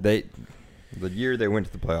overblown. The year they went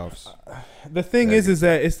to the playoffs. The thing is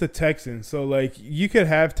that it's the Texans. So, you could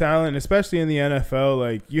have talent, especially in the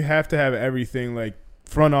NFL. You have to have everything,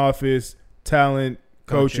 front office, talent,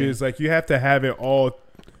 coaches. You have to have it all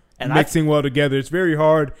mixing well together. It's very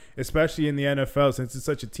hard, especially in the NFL, since it's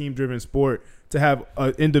such a team-driven sport, to have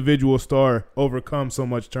an individual star overcome so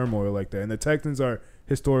much turmoil like that. And the Texans are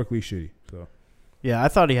historically shitty. So, yeah, I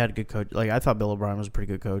thought he had a good coach. Like, I thought Bill O'Brien was a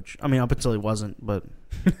pretty good coach. I mean, up until he wasn't, but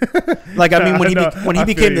like, I mean, when he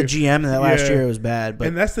became the GM that last year, it was bad. But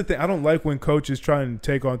and that's the thing. I don't like when coaches try and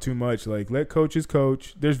take on too much. Like, let coaches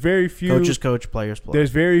coach. There's very few coaches coach, players play.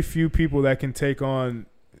 There's very few people that can take on,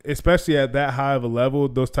 especially at that high of a level,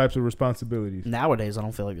 those types of responsibilities. Nowadays, I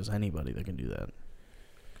don't feel like there's anybody that can do that.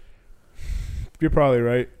 You're probably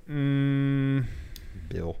right.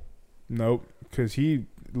 Bill. Nope, because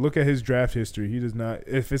look at his draft history. He does not.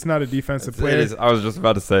 If it's not a defensive player, I was just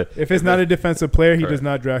about to say. If it's not a defensive player, he does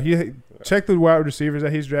not draft. Check the wide receivers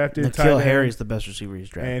that he's drafted. N'Keal Harry's the best receiver he's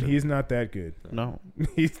drafted, and he's not that good. No,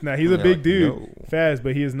 he's not. He's a big dude, fast,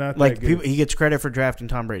 but he is not that good. He gets credit for drafting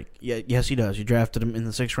Tom Brady. Yeah, yes, he does. He drafted him in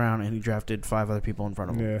the 6th round, and he drafted 5 other people in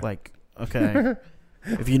front of him. Yeah. Like, okay,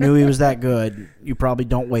 if you knew he was that good, you probably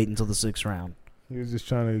don't wait until the 6th round. He was just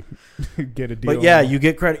trying to get a deal. But yeah, you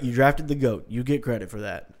get credit. You drafted the GOAT. You get credit for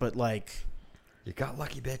that. But like, you got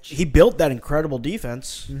lucky, bitch. He built that incredible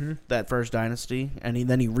defense, that first dynasty, and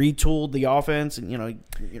then he retooled the offense. And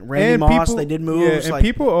Randy Moss, they did moves. Yeah, and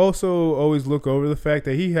people also always look over the fact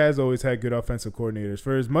that he has always had good offensive coordinators.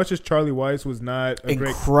 For as much as Charlie Weiss was not a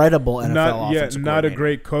incredible NFL offensive not a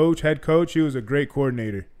great head coach, he was a great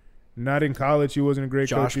coordinator. Not in college, he wasn't a great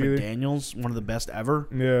coach either. Josh McDaniels, one of the best ever.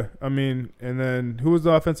 Yeah, I mean, and then who was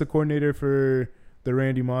the offensive coordinator for the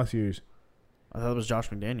Randy Moss years? I thought it was Josh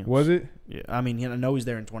McDaniels. Was it? Yeah, I mean, I know he's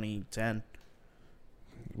there in 2010.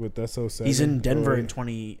 With that's so sad. He's in Denver in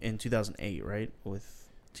 2008, right, with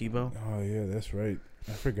Tebow. Oh yeah, that's right.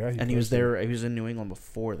 I forgot. He was there. He was in New England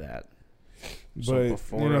before that. But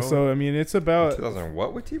so I mean, it's about 2000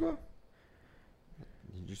 what with Tebow?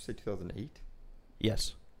 Did you say 2008?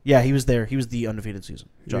 Yes. Yeah, he was there. He was the undefeated season.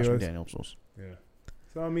 Josh McDaniels was. Yeah.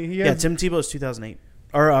 So I mean, Tim Tebow's 2008,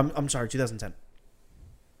 or I'm sorry, 2010.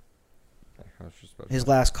 His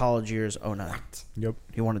last college year is 2009. Yep.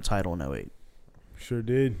 He won a title in 2008. Sure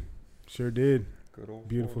did. Good old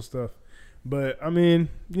beautiful stuff. But I mean,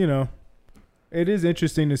 it is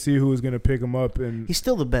interesting to see who is going to pick him up, and he's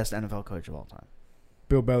still the best NFL coach of all time.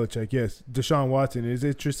 Bill Belichick, yes. Deshaun Watson. It's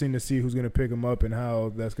interesting to see who's going to pick him up and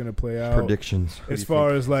how that's going to play out. Predictions. As far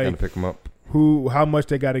as like going to pick him up, how much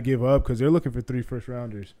they got to give up, because they're looking for 3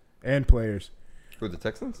 first-rounders and players. Who, the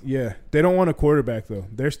Texans? Yeah, they don't want a quarterback though.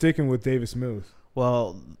 They're sticking with Davis Mills.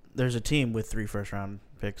 Well, there's a team with 3 first-round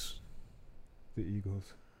picks. The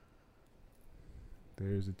Eagles.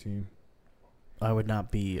 There's a team. I would not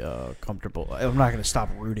be comfortable. I'm not going to stop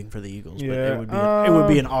rooting for the Eagles, but it would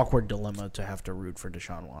be an awkward dilemma to have to root for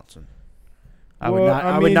Deshaun Watson. I would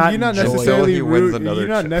not. You're not necessarily rooting for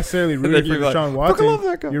Deshaun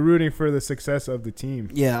Watson. You're rooting for the success of the team.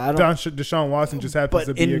 Yeah, I don't. Deshaun Watson just happens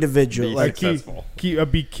to be individual, a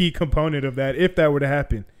key component of that if that were to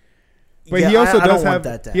happen. But he also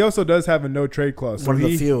does have a no trade clause. One of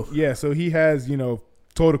the few. Yeah, so he has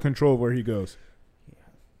total control of where he goes.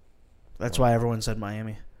 That's why everyone said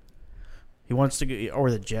Miami. He wants to go,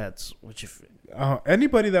 or the Jets, which if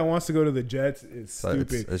anybody that wants to go to the Jets is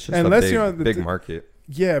stupid. It's just unless you're on the big market.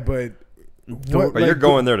 Yeah, but you're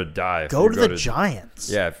going there to die. Go to the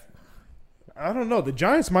Giants. Yeah. I don't know. The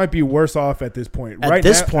Giants might be worse off at this point. Right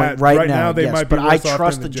now, they might be. But I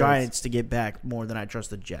trust the Giants to get back more than I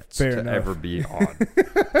trust the Jets to ever be on.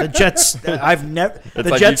 The Jets, I've never. It's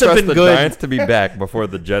the Jets have been the good. Giants to be back before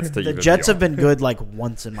the Jets to. The Jets have been good like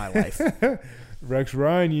once in my life. Rex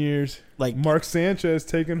Ryan years, like Mark Sanchez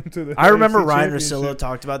taking him to the. I remember Ryan Russillo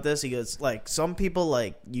talked about this. He goes, like, some people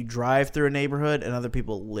like you drive through a neighborhood and other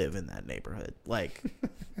people live in that neighborhood. Like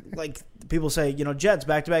people say, Jets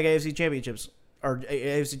back-to-back AFC championships or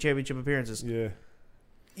AFC championship appearances. Yeah.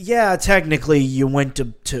 Yeah, technically you went to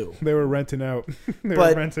 2. They were renting out.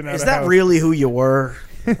 Is that really who you were?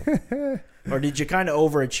 Or did you kind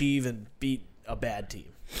of overachieve and beat a bad team?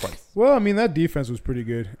 Well, I mean, that defense was pretty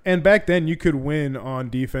good. And back then, you could win on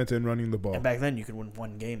defense and running the ball. And back then, you could win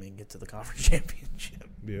 1 game and get to the conference championship.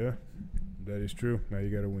 Yeah, that is true. Now you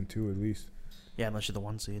got to win 2 at least. Yeah, unless you're the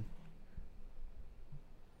 1 seed.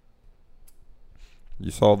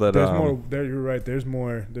 You saw that. There's more. You're right. There's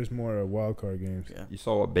more wild card games. Yeah. You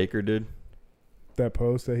saw what Baker did? That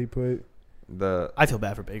post that he put. I feel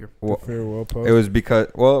bad for Baker. The farewell post. It was because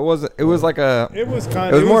it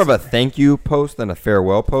was more of a thank you post than a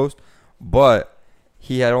farewell post, but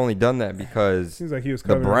he had only done that because seems like he was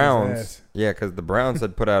the Browns. Yeah, because the Browns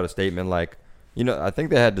had put out a statement like, I think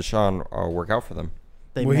they had Deshaun work out for them,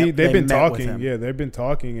 They've been talking. Yeah, they've been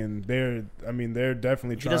talking, and they're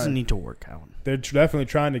definitely trying. He doesn't need to work out. They're definitely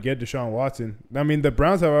trying to get Deshaun Watson. I mean, the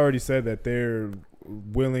Browns have already said that they're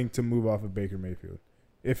willing to move off of Baker Mayfield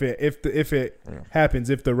if it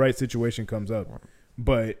happens, if the right situation comes up.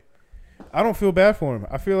 But I don't feel bad for him.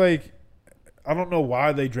 I feel like I don't know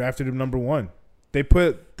why they drafted him number 1. They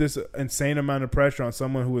put this insane amount of pressure on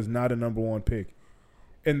someone who was not a number 1 pick,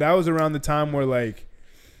 and that was around the time where like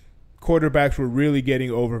quarterbacks were really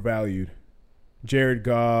getting overvalued. Jared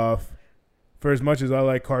Goff. For as much as I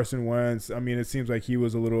like Carson Wentz, I mean, it seems like he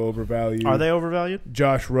was a little overvalued. Are they overvalued?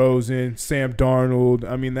 Josh Rosen, Sam Darnold.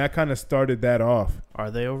 I mean, that kind of started that off.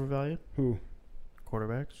 Are they overvalued? Who?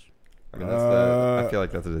 Quarterbacks? I mean, I feel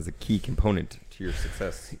like that is a key component to your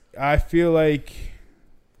success. I feel like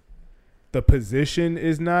the position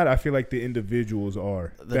is not. I feel like the individuals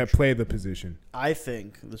are that play the position. I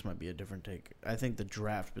think this might be a different take. I think the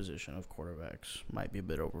draft position of quarterbacks might be a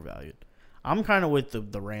bit overvalued. I'm kind of with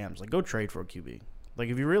the Rams. Like, go trade for a QB. Like,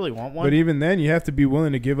 if you really want one. But even then, you have to be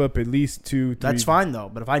willing to give up at least 2, 3. That's fine, though.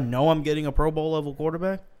 But if I know I'm getting a Pro Bowl level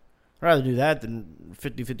quarterback, I'd rather do that than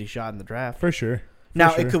 50-50 shot in the draft. For sure.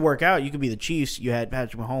 Now, it could work out. You could be the Chiefs. You had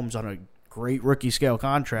Patrick Mahomes on a great rookie scale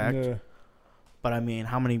contract. Yeah. But, I mean,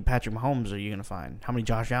 how many Patrick Mahomes are you going to find? How many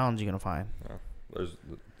Josh Allens are you going to find? There's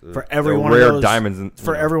for every one of those, diamonds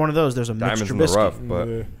every one of those, there's a Mitch Trubisky. In the rough,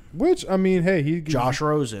 but which, I mean, hey, Josh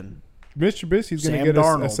Rosen. Mitch Trubisky's going to get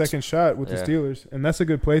a second shot with the Steelers, and that's a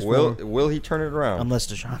good place for him. Will he turn it around? Unless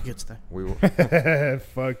Deshaun gets there. We will.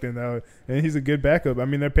 Fuck them out. And he's a good backup. I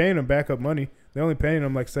mean, they're paying him backup money. They're only paying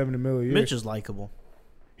him like $70 million a year. Mitch is likable.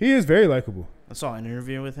 He is very likable. I saw an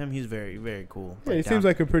interview with him. He's very, very cool. Yeah, he seems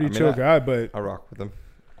like a pretty chill guy, but I rock with him.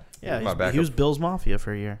 Yeah, he was Bills Mafia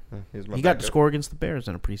for a year. He got to score against the Bears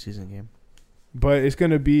in a preseason game. But it's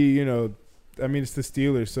going to be, I mean, it's the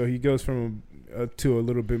Steelers, so he goes from to a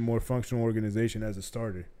little bit more functional organization as a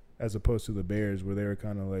starter, as opposed to the Bears, where they were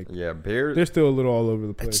kind of like, Bears. They're still a little all over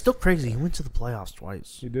the place. It's still crazy. He went to the playoffs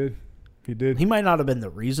twice. He did. He might not have been the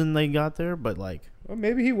reason they got there, but like, well,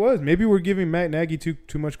 maybe he was. Maybe we're giving Matt Nagy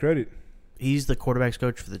too much credit. He's the quarterbacks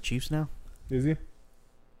coach for the Chiefs now. Is he?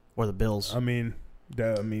 Or the Bills? I mean,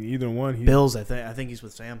 either one. Bills. I think he's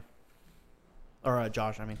with Sam. Or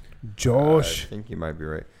Josh. I mean, Josh. I think you might be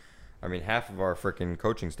right. I mean, half of our freaking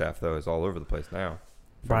coaching staff though is all over the place now.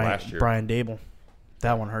 Brian Dable.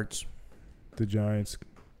 That one hurts. The Giants.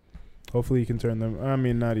 Hopefully he can turn them. I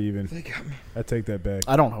mean, not even. They got me. I take that back.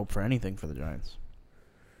 I don't hope for anything for the Giants.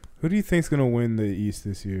 Who do you think's gonna win the East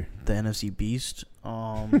this year? The NFC Beast.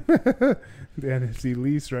 The NFC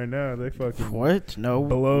least right now. They fucking what? No,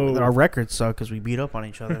 below. Our records suck because we beat up on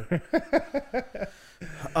each other.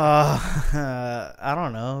 I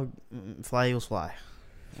don't know. Fly Eagles fly.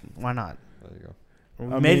 Why not? There you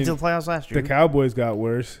go. We made it to the playoffs last year. The Cowboys got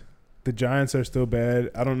worse. The Giants are still bad.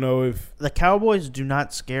 I don't know if the Cowboys do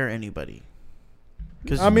not scare anybody.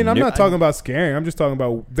 I mean, I'm not talking about scaring. I'm just talking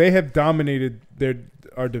about they have dominated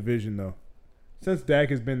our division though. Since Dak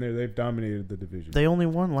has been there, they've dominated the division. They only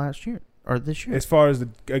won last year or this year. As far as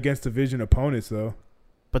against division opponents though.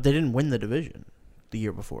 But they didn't win the division the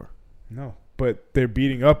year before. No, but they're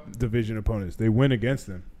beating up division opponents. They win against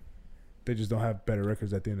them. They just don't have better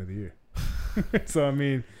records at the end of the year. So, I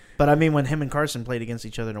mean. But, I mean, when him and Carson played against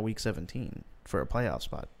each other in a Week 17 for a playoff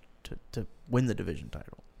spot to win the division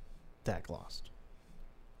title, Dak lost.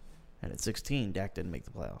 And at 16, Dak didn't make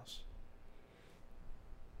the playoffs.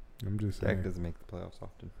 I'm just saying. Dak doesn't make the playoffs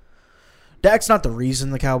often. Dak's not the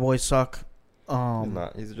reason the Cowboys suck. He's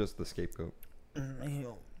not. He's just the scapegoat.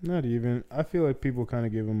 Not even. I feel like people kind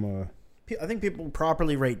of give him a. I think people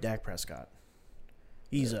properly rate Dak Prescott.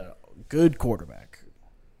 He's a good quarterback.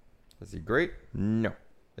 Is he great? No.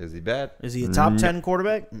 Is he bad? Is he a top 10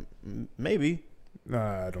 quarterback? Maybe.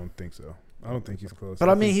 Nah, I don't think so. I don't think he's close. But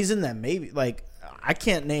I mean, he's in that maybe. Like, I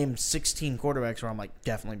can't name 16 quarterbacks where I'm like,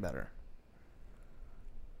 definitely better.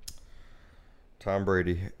 Tom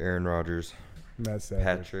Brady, Aaron Rodgers, Matt Stafford.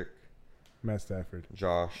 Patrick. Matt Stafford.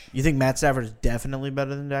 Josh. You think Matt Stafford is definitely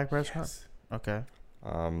better than Dak Prescott? Yes. Okay.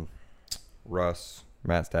 Russ,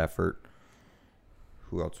 Matt Stafford.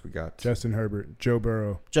 Who else we got? Justin Herbert, Joe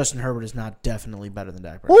Burrow. Justin Herbert is not definitely better than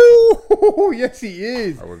Dak Prescott. Ooh, yes, he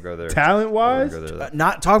is. I would go there. Talent-wise?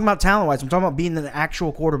 Not talking about talent-wise. I'm talking about being an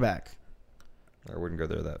actual quarterback. I wouldn't go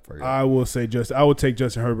there that far. I will say I would take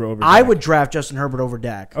Justin Herbert over Dak. I would draft Justin Herbert over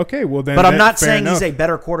Dak. Okay, well then. But I'm not saying he's a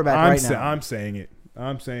better quarterback now. I'm saying it.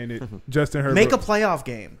 Justin Herbert. Make a playoff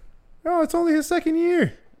game. No, it's only his second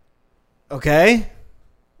year. Okay.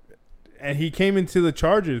 And he came into the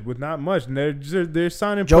Chargers with not much. And they're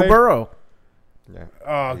signing Joe Burrow. Yeah.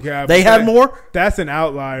 Oh, God. They have more? That's an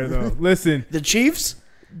outlier, though. Listen. The Chiefs?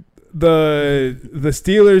 The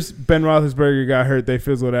Steelers, Ben Roethlisberger got hurt. They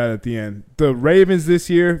fizzled out at the end. The Ravens this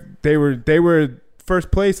year, they were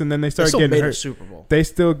first place, and then they started getting hurt. A Super Bowl.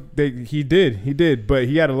 He did, but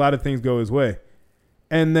he had a lot of things go his way.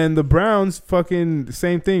 And then the Browns, fucking the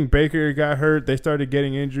same thing. Baker got hurt. They started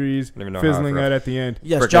getting injuries, fizzling out at the end.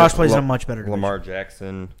 Yes, Josh plays a much better division. Lamar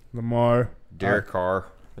Jackson. Derek Carr.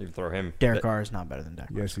 You throw him. Derek Carr is not better than Dak.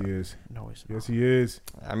 Yes, he is. No, he's not. Yes, he is.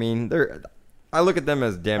 I mean, I look at them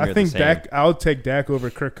as damn near the same. Dak. I would take Dak over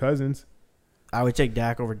Kirk Cousins. I would take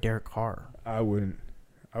Dak over Derek Carr. I wouldn't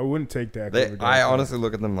take Dak over Derek Carr. Honestly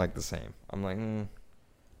look at them like the same. I'm like,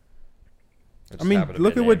 I mean,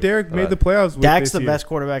 look at what Derek made the playoffs with. Dak's the best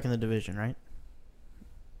quarterback in the division, right?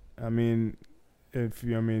 I mean,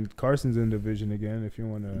 Carson's in the division again. If you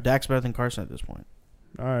want to, Dak's better than Carson at this point.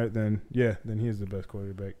 All right, then he is the best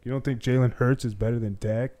quarterback. You don't think Jalen Hurts is better than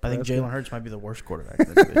Dak? I think Jalen Hurts might be the worst quarterback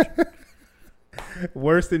in the division.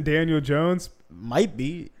 Worse than Daniel Jones? Might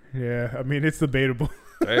be. Yeah, I mean, it's debatable.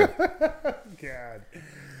 God.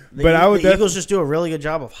 The Eagles just do a really good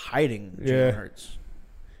job of hiding Jalen Hurts.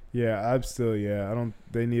 Yeah,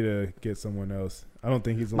 they need to get someone else. I don't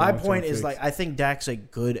think he's a My point is, I think Dak's a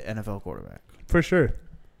good NFL quarterback. For sure.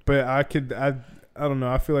 But I don't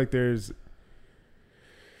know. I feel like there's...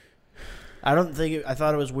 I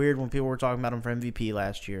thought it was weird when people were talking about him for MVP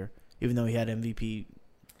last year, even though he had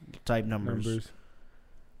MVP-type numbers.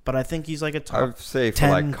 But I think he's like a top 10 I would say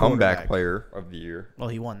for comeback player of the year. Well,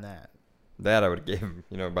 he won that. That I would give him,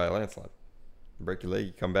 by a landslide. Break your leg,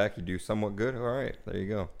 you come back, you do somewhat good. All right, there you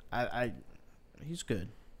go. He's good.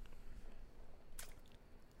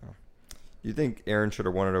 Oh. You think Aaron should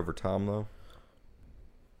have won it over Tom though?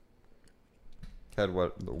 Had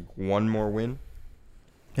one more win?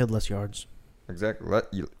 He had less yards. Exactly.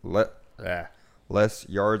 Less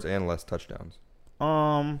yards and less touchdowns.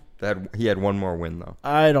 He had one more win though.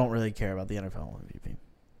 I don't really care about the NFL MVP.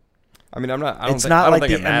 I mean, I don't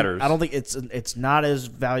think it matters. I don't think it's not as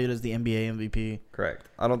valued as the NBA MVP. Correct.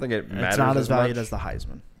 I don't think it matters. It's not as valued as the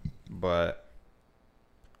Heisman. But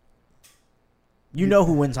you know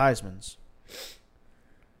who wins Heismans?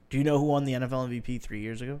 Do you know who won the NFL MVP 3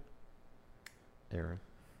 years ago? Aaron.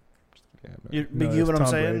 You get what I'm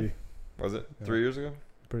saying? Brady. Was it 3 years ago?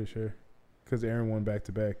 Pretty sure, because Aaron won back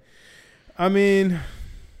to back. I mean,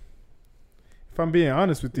 if I'm being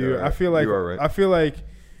honest with you, I feel like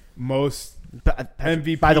most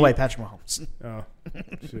MVP. By the way, Patrick Mahomes. Oh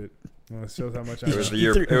shit! Well, it shows how much it was the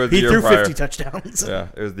year. He threw 50 touchdowns. Yeah,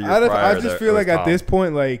 it was the year prior. I just feel like at this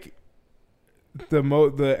point, like the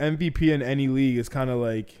MVP in any league is kind of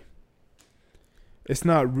like it's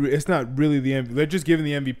not really the MVP. They're just giving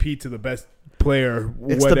the MVP to the best player.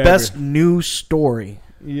 It's the best news story.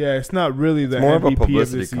 Yeah, it's not really the more MVP of a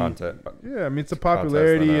publicity content. Yeah, I mean it's a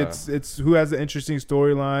popularity. It's who has an interesting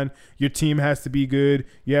storyline. Your team has to be good.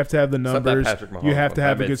 You have to have the numbers. You have to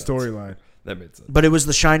have a good storyline. That made sense. But it was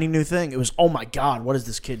the shiny new thing. It was, oh my God, what is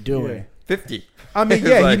this kid doing? Yeah. 50. I mean,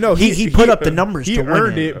 yeah, he put up the numbers. He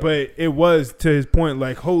earned it, but it was to his point.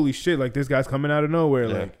 Like, holy shit! Like this guy's coming out of nowhere.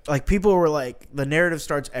 Yeah. Like people were like, the narrative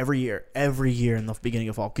starts every year in the beginning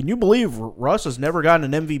of fall. Can you believe Russ has never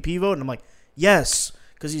gotten an MVP vote? And I'm like, yes.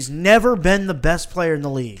 Because he's never been the best player in the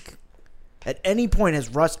league. At any point has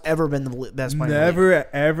Russ ever been the best player in the league? Never,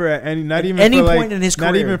 ever, at any, not at even any for point like, in his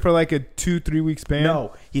career. Not even for like a 2-3 week span?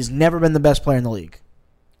 No, he's never been the best player in the league.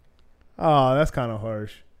 Oh, that's kind of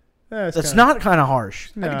harsh. That's not kind of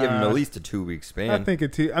harsh. I'd give him at least a 2 week span. I think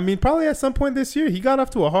I mean, probably at some point this year. He got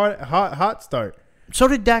off to a hot start. So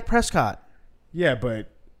did Dak Prescott. Yeah,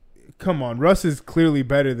 but come on. Russ is clearly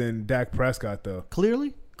better than Dak Prescott, though.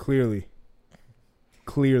 Clearly.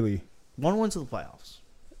 One went to the playoffs.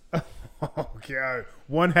 Oh, God.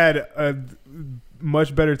 One had a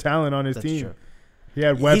much better talent on his team. True. He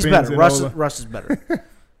had weapons. He's better. Russ is better.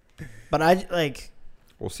 But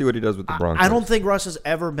we'll see what he does with the Broncos. I don't think Russ has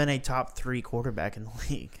ever been a top 3 quarterback in the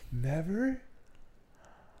league. Never?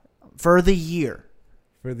 For the year.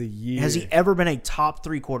 Has he ever been a top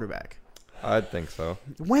 3 quarterback? I think so.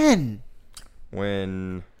 When?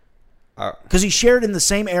 Because he shared in the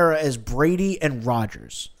same era as Brady and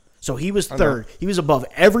Rodgers. So he was third. He was above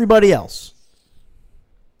everybody else.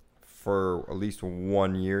 For at least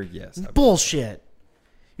 1 year, yes. Bullshit.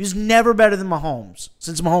 He was never better than Mahomes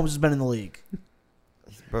since Mahomes has been in the league.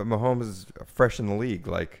 But Mahomes is fresh in the league.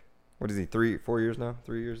 Like, what is he, 4 years now?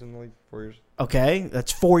 3 years in the league? 4 years? Okay,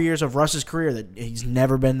 that's 4 years of Russ's career that he's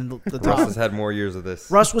never been in the top. Russ has had more years of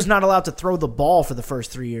this. Russ was not allowed to throw the ball for the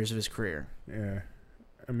first 3 years of his career. Yeah.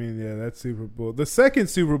 I mean, yeah, that Super Bowl. The second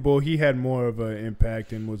Super Bowl, he had more of an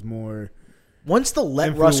impact and was more Once the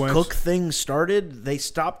let Russ cook thing started, they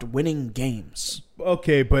stopped winning games.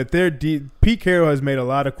 Okay, but Pete Carroll has made a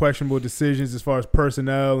lot of questionable decisions as far as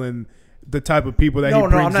personnel and the type of people that he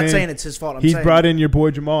brings in. No, I'm not saying it's his fault. He's brought in your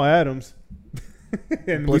boy Jamal Adams.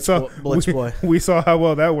 And Blitz boy. We saw how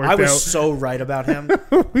well that worked out. I was so right about him.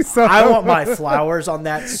 I want my flowers on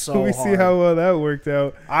that so hard. We see how well that worked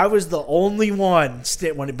out. I was the only one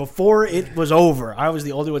before it was over. I was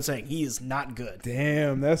the only one saying he is not good.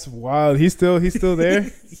 Damn, that's wild. He's still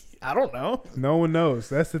there? I don't know. No one knows.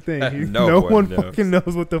 That's the thing. No one fucking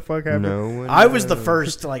knows what the fuck happened. I was the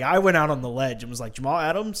first. I went out on the ledge and was like, Jamal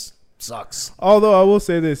Adams sucks. Although I will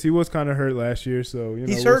say this, he was kind of hurt last year, so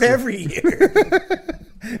he's hurt every year.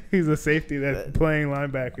 He's a safety that's playing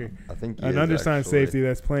linebacker. I think an undersigned safety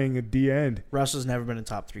that's playing a D end. Russ has never been a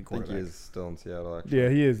top 3 quarterback. I think he is still in Seattle. Actually, yeah,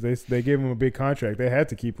 he is. They gave him a big contract. They had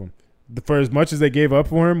to keep him for as much as they gave up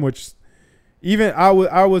for him. Which even I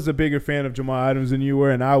was a bigger fan of Jamal Adams than you were,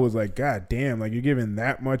 and I was like, God damn, you're giving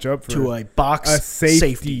that much up for a box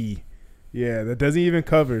safety. Yeah, that doesn't even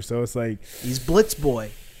cover. So it's like he's blitz boy.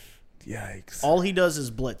 Yikes. All he does is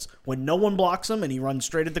blitz. When no one blocks him and he runs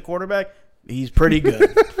straight at the quarterback, he's pretty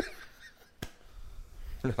good.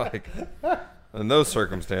 In those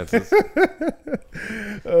circumstances.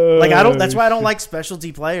 That's why I don't like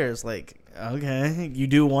specialty players. Okay, you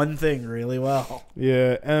do one thing really well.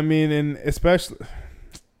 Yeah, I mean, and especially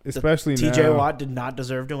TJ Watt did not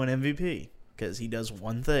deserve to win MVP because he does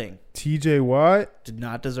one thing. TJ Watt did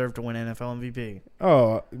not deserve to win NFL MVP.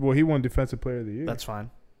 Oh, well, he won Defensive Player of the Year. That's fine.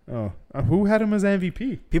 Oh, who had him as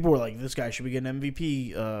MVP? People were like, this guy should be getting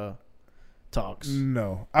MVP talks.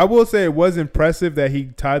 No. I will say it was impressive that he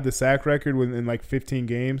tied the sack record in 15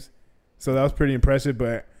 games. So that was pretty impressive,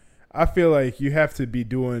 but I feel like you have to be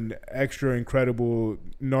doing extra incredible,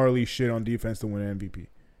 gnarly shit on defense to win an MVP.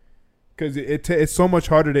 Because it's so much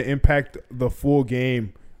harder to impact the full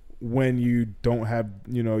game when you don't have,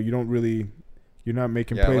 you're not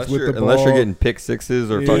making plays with the ball. Unless you're getting pick sixes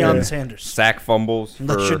or Deion Sanders sack fumbles.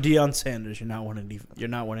 Unless you're Deion Sanders, you're not winning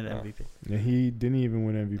MVP. Yeah, he didn't even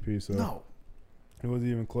win MVP, so no, it wasn't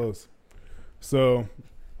even close. So,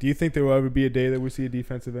 do you think there will ever be a day that we see a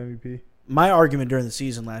defensive MVP? My argument during the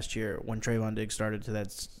season last year when Trayvon Diggs started to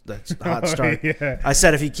that hot start, yeah. I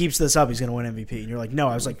said if he keeps this up, he's going to win MVP. And you're like, no.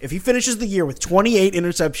 I was like, if he finishes the year with 28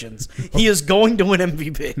 interceptions, he is going to win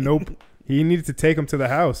MVP. Nope. He needed to take him to the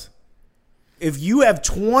house. If you have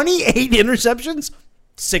 28 interceptions,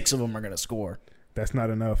 6 of them are going to score. That's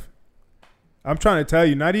not enough. I'm trying to tell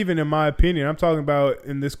you, not even in my opinion. I'm talking about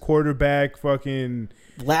in this quarterback fucking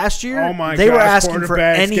last year. Oh my they gosh, were asking for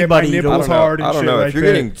anybody to nipples hard. I don't know. Like if you're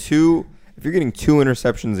getting two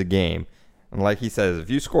interceptions a game, and like he says,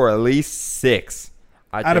 if you score at least 6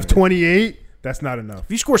 out of 28, that's not enough.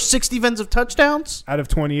 If you score 6 defensive touchdowns out of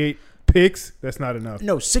 28 picks, that's not enough.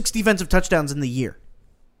 No, 6 defensive touchdowns in the year.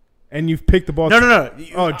 And you've picked the ball. No.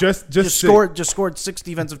 Oh, just scored 6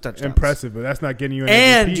 defensive touchdowns. Impressive, but that's not getting you an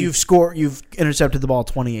MVP. And you've intercepted the ball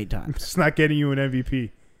 28 times. It's not getting you an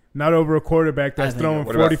MVP. Not over a quarterback that's throwing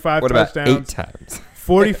 45 touchdowns. 8 times.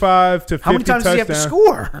 45 to 50 touchdowns. How many times do you have to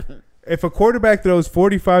score? If a quarterback throws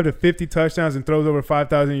 45 to 50 touchdowns and throws over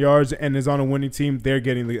 5,000 yards and is on a winning team, they're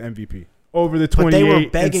getting the MVP. Over the 28 but they were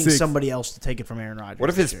begging somebody else to take it from Aaron Rodgers. What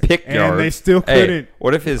if his pick yards? And they still couldn't.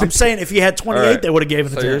 What if his? I'm saying if he had 28, they would have given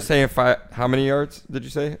it to him. So you're saying how many yards did you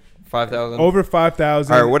say? 5,000? Over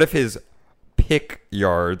 5,000. All right. What if his pick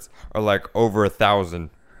yards are over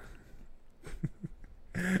 1,000?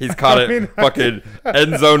 He's caught fucking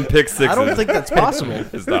end zone pick sixes. I don't think that's possible.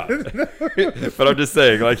 It's not. But I'm just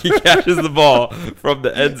saying, he catches the ball from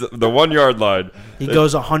the 1 yard line. He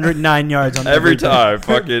goes 109 yards on every time.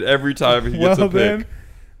 Every time he gets a pick.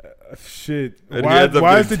 Shit. And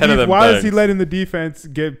why is he letting the defense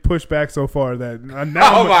get pushed back so far that my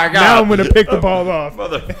God. Now I'm going to pick the ball off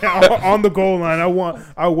on the goal line.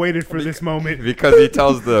 I waited for this moment because he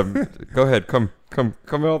tells them, "Go ahead, come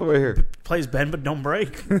all the way here." Plays bend but don't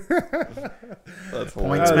break. That's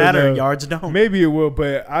Points matter, yards don't. Maybe it will,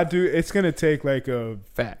 but it's going to take a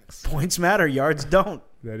facts. Points matter, yards don't.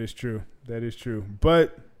 That is true.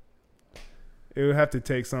 But it would have to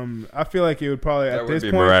take some. I feel like it would probably at this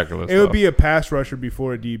point miraculous. It would be a pass rusher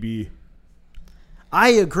before a DB.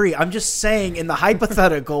 I agree. I'm just saying in the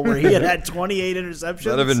hypothetical where he had 28 interceptions,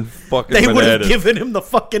 that'd have been fucking. They would have given him the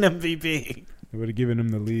fucking MVP. They would have given him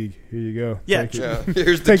the league. Here you go. Yeah.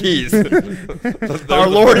 Here's the keys. Our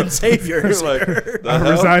Lord and Savior. I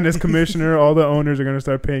resign as commissioner. All the owners are going to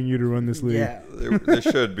start paying you to run this league. Yeah, they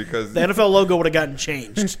should because the NFL logo would have gotten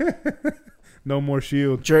changed. No more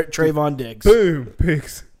shield. Trayvon Diggs. Boom.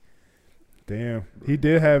 Picks. Damn, he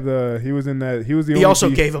did have he was in that. He was the. He also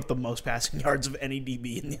gave up the most passing yards of any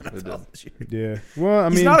DB in the NFL this year. Yeah, well, I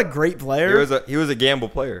mean, he's not a great player. He was a gamble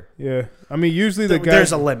player. Yeah, I mean, usually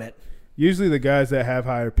there's a limit. Usually, the guys that have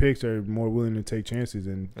higher picks are more willing to take chances,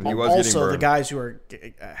 and he was also the guys who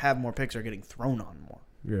have more picks are getting thrown on more.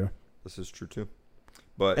 Yeah, this is true too.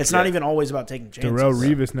 But it's not even always about taking chances. Darrelle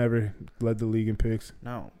Revis never led the league in picks.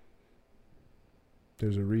 No.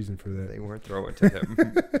 There's a reason for that. They weren't throwing to him.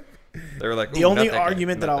 They were like, the only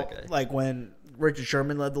argument that like when Richard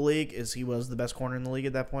Sherman led the league is he was the best corner in the league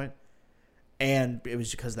at that point, and it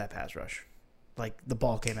was because of that pass rush. Like the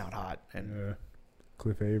ball came out hot, and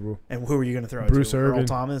Cliff Averill. And who were you going to throw Bruce it to? Irvin. Earl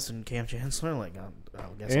Thomas and Cam Chancellor. Like, I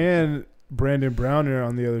guess. And Brandon Browner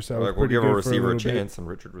on the other side. Like, we'll give a receiver a chance, and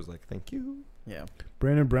Richard was like, "Thank you." Yeah.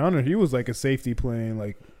 Brandon Browner, he was like a safety playing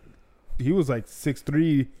like, he was like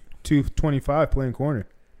 6'3", 225 playing corner.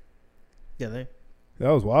 Yeah, that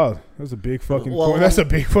was wild. That was a big fucking corner. That's a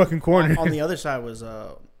big fucking corner. On the other side was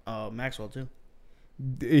Maxwell too.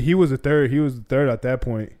 He was a third. He was the third at that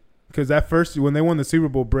point. Because at first, when they won the Super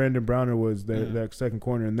Bowl, Brandon Browner was that second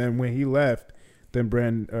corner, and then when he left, then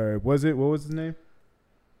what was his name?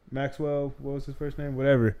 Maxwell. What was his first name?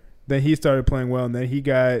 Whatever. Then he started playing well, and then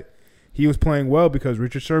he was playing well because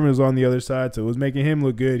Richard Sherman was on the other side, so it was making him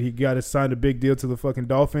look good. He got signed a big deal to the fucking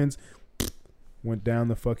Dolphins. Went down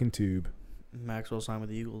the fucking tube. Maxwell signed with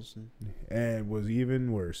the Eagles. And was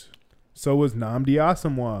even worse. So was Nnamdi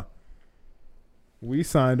Asomugha. We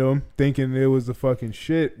signed him thinking it was the fucking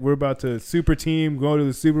shit. We're about to super team, go to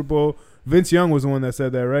the Super Bowl. Vince Young was the one that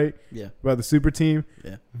said that, right? Yeah. About the super team?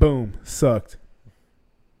 Yeah. Boom. Sucked.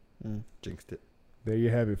 Jinxed it. There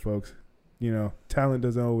you have it, folks. You know, talent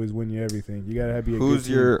doesn't always win you everything. You got to be a Who's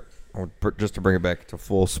good your, just to bring it back to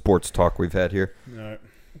full sports talk we've had here. All right.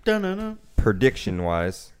 Dun-dun-dun.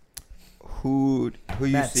 Prediction-wise, who you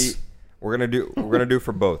Mets. see? We're gonna do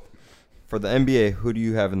for both. For the NBA, who do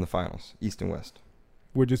you have in the finals, East and West?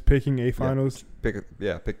 We're just picking a finals. Pick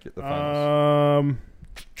the finals.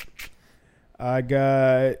 I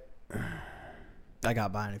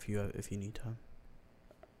got mine if you need time.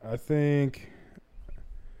 I think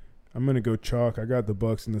I'm gonna go chalk. I got the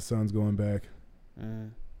Bucks and the Suns going back.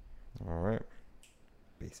 All right.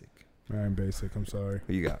 Basic. I'm basic. I'm sorry.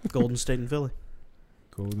 Who you got? Golden State and Philly.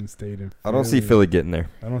 Golden State and Philly. I don't see Philly getting there.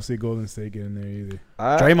 I don't see Golden State getting there either.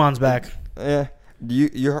 Draymond's back. Yeah.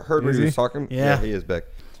 You heard when he was talking? Yeah. He is back.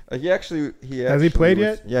 He has he played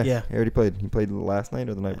yet? Yeah. He already played. He played last night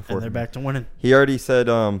or the night before. And they're back to winning. He already said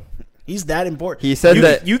he's that important. He said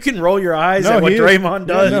that you can roll your eyes at what Draymond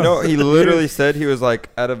does. You know, he literally said he was like,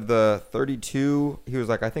 out of the 32, he was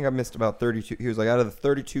like, I think I missed about 32. He was like, out of the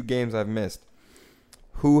 32 games I've missed,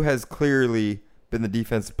 who has clearly been the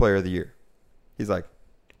defensive player of the year? He's like,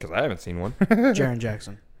 because I haven't seen one. Jaren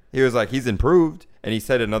Jackson. He was like, he's improved, and he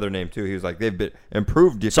said another name too. He was like, they've been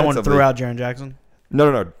improved defensively. Someone threw out Jaren Jackson?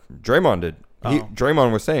 No. Draymond did.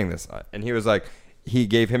 Draymond was saying this, and he was like, he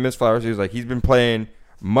gave him his flowers. He was like, he's been playing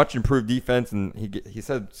much improved defense, and he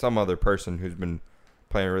said some other person who's been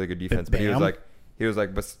playing really good defense, but he was like,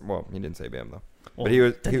 well, he didn't say Bam though. Well,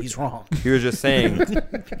 but he's wrong. He was just saying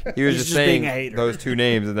just saying those two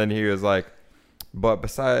names, and then he was like, but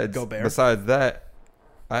besides that,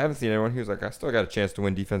 I haven't seen anyone. He was like, I still got a chance to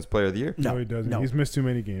win Defensive Player of the Year. No, he doesn't. No. He's missed too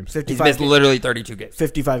many games. He's missed literally 32 games.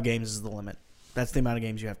 55 games is the limit. That's the amount of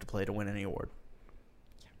games you have to play to win any award.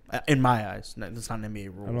 In my eyes, that's not an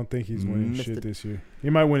NBA rule. I don't think he's winning shit this year. He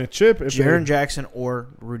might win a chip. Jaren Jackson or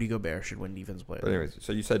Rudy Gobert should win Defensive Player. But anyways,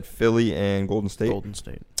 so you said Philly and Golden State. Golden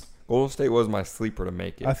State was my sleeper to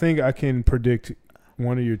make it. I think I can predict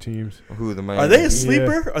one of your teams. Who the Miami? Are they a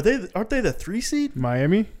sleeper? Yeah. Aren't they the 3 seed?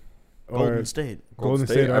 Miami. Golden State. Golden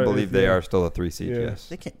State. I believe they are still a 3 seed. Yeah. Yes.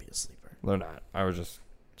 They can't be a sleeper. They're not. I was just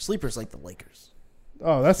sleepers like the Lakers.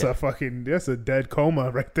 Oh, that's a dead coma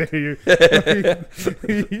right there. You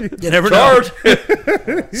never know.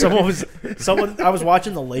 I was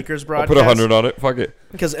watching the Lakers broadcast. I'll put 100 on it. Fuck it.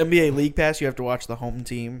 Because NBA League Pass, you have to watch the home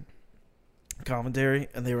team commentary,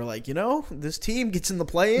 and they were like, this team gets in the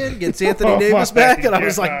play-in, gets Anthony Davis back, and I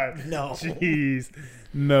was like, no. Jeez.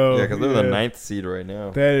 No. Yeah, because they're the 9th seed right now.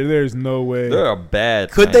 There's no way. They're a bad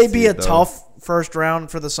Could they be a tough first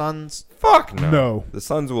round for the Suns? Fuck no. No. The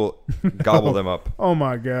Suns will gobble them up. Oh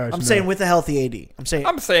my gosh. I'm saying with a healthy AD.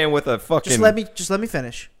 I'm saying with a fucking. Just let me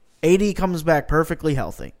finish. AD comes back perfectly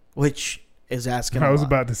healthy, which is asking. I was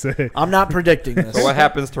about to say. I'm not predicting this. So what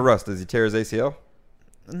happens to Russ? Does he tear his ACL?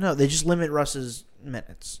 No, they just limit Russ's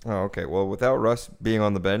minutes. Oh, okay. Well, without Russ being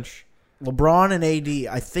on the bench, LeBron and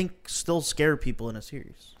AD, I think, still scare people in a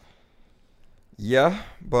series. Yeah,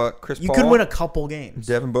 but Chris Paul. You could win a couple games.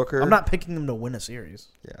 Devin Booker. I'm not picking them to win a series.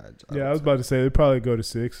 Yeah, I was about to say they'd probably go to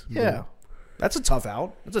 6. Yeah. That's a tough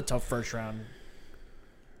out. That's a tough first round.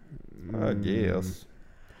 I guess.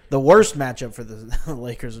 The worst matchup for the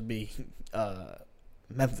Lakers would be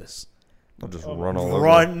Memphis. They'll just run all over.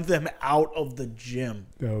 Run them out of the gym.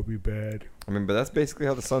 That would be bad. I mean, but that's basically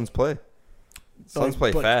how the Suns play. Suns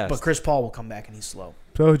play fast. But Chris Paul will come back and he's slow.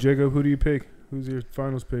 So, Jacob, who do you pick? Who's your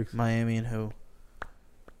finals picks? Miami and who?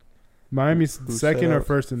 Miami's second or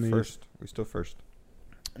first in the East? We're still first.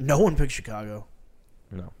 No one picked Chicago.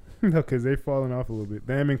 No. No, because they've fallen off a little bit.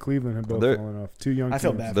 Them and Cleveland have both fallen off. 2 young teams. I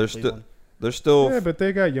feel bad for Cleveland. They're still. Yeah, but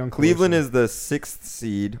they got young. Cleveland is the 6th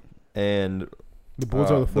seed, and the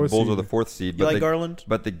Bulls are the 4th seed. The Bulls are the 4th seed. You like Garland?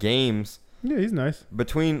 But the games. Yeah, he's nice.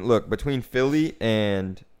 Between Philly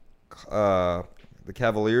and the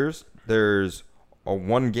Cavaliers, there's a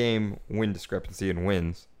 1-game win discrepancy in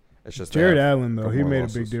wins. It's just Jared Allen though. He made a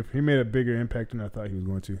big difference. He made a bigger impact than I thought he was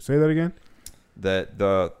going to. Say that again. That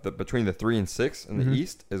the between the 3 and 6 in the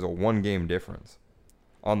East is a 1-game difference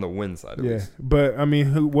on the win side. At least. But I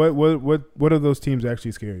mean, what of those teams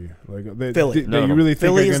actually scare you? Like Philly. You really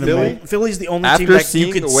think Philly's the only team that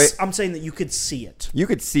you could. I'm saying that you could see it. You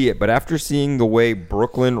could see it, but after seeing the way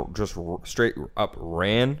Brooklyn just straight up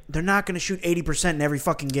ran, they're not going to shoot 80% in every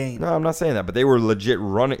fucking game. No, I'm not saying that, but they were legit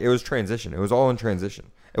running. It was transition. It was all in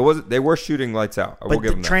transition. It wasn't. They were shooting lights out. But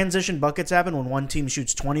the transition buckets happen when one team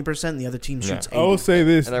shoots 20% and the other team shoots 80%. I will say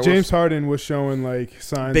this: James Harden was showing like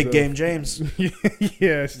signs. Big game, James.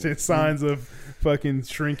 Yeah, signs of fucking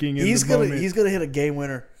shrinking. He's gonna hit a game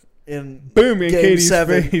winner in boom in game KD's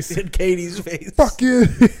 7 face. In KD's face. Fuck you!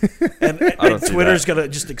 and Twitter's gonna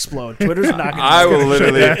just explode. Twitter's not gonna. I will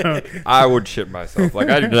literally. I would shit myself. Like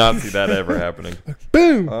I do not see that ever happening.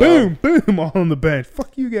 Boom, boom, all on the bench.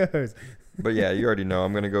 Fuck you guys. But yeah, you already know.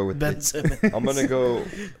 I'm gonna go with Ben Simmons. I'm gonna go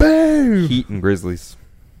boom. Heat and Grizzlies.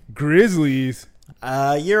 Grizzlies.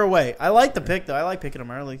 Year away. I like the pick though. I like picking them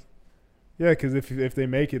early. Yeah, because if they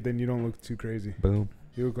make it, then you don't look too crazy. Boom.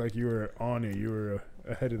 You look like you were on it. You were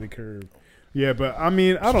ahead of the curve. Yeah, but I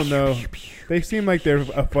mean, I don't know. They seem like they're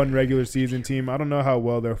a fun regular season team. I don't know how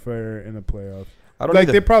well they'll fare in the playoffs.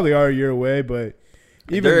 They probably are a year away, but.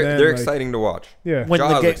 They're exciting to watch. Yeah, when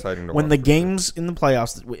the watch. Games in the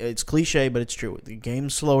playoffs, it's cliche, but it's true. The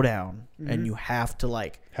games slow down, and you have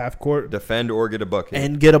to half court defend or get a bucket.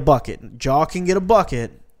 And get a bucket. Ja can get a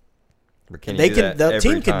bucket. But the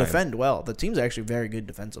team can defend well. The team's actually very good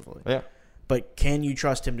defensively. Yeah, but can you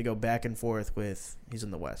trust him to go back and forth with? He's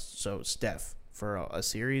in the West, so Steph for a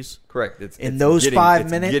series. Correct. It's 5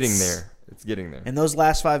 minutes. It's getting there. In those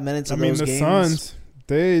last 5 minutes of those games, Suns.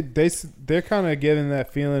 They're kind of getting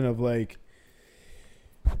that feeling of like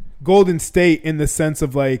Golden State in the sense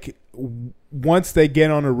of like once they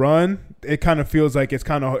get on a run, it kind of feels like it's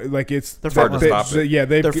kind of like it's they're front runners.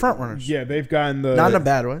 They're front runners. Yeah, they've gotten the not in a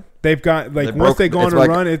bad way. They've got once they go on a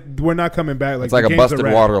run, we're not coming back. Like it's like a busted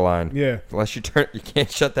water line. Yeah, unless you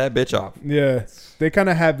can't shut that bitch off. Yeah, they kind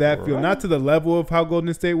of have that feel, not to the level of how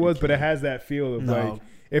Golden State was, but it has that feel of like.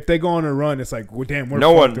 If they go on a run, it's like, well, damn, we're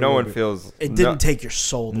no one feels it didn't take your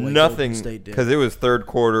soul the way nothing Golden State did because it was third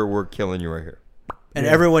quarter. We're killing you right here, and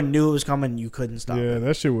everyone knew it was coming. You couldn't stop. Yeah,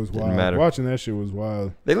 that shit was wild. Matter. Watching that shit was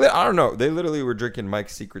wild. I don't know. They literally were drinking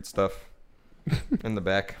Mike's secret stuff in the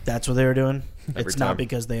back. That's what they were doing. It's not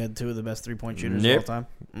because they had 2 of the best 3-point shooters of all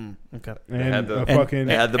time. Okay, they had the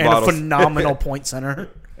a phenomenal point center,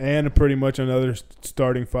 and pretty much another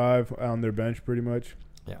starting 5 on their bench, pretty much.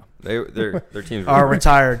 Yeah, their teams are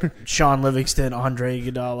retired. Sean Livingston, Andre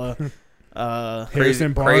Iguodala,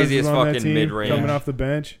 Harrison Barnes craziest fucking mid range coming off the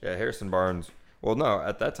bench. Yeah, Harrison Barnes. Well, no,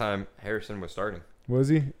 at that time Harrison was starting. Was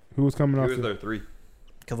he? Who was coming off? He was their 3.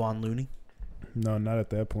 Kevon Looney. No, not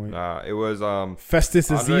at that point. It was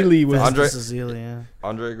Festus Ezeli was Festus Ezeli. Yeah,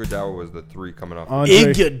 Andre Iguodala was the 3 coming off.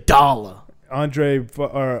 Iguodala.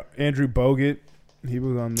 Andrew Bogut. He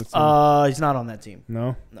was on the team. He's not on that team.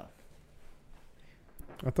 No.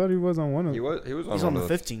 I thought he was on one of them. He was on He's on the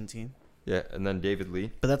 15 team. Yeah, and then David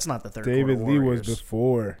Lee. But that's not the third David quarter Lee Warriors. was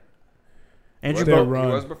before. Andrew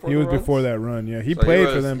Bogut. He was before that run. Yeah, he played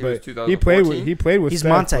for them, but he played with. He's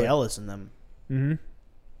Monte Ellis in them. Mm-hmm.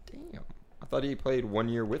 Damn, I thought he played 1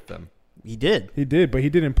 year with them. He did, but he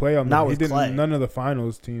didn't play on. Not with Clay. None of the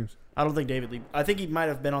finals teams. I don't think David Lee. I think he might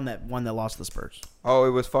have been on that one that lost the Spurs. Oh,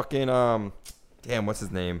 it was fucking damn, what's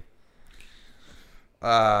his name?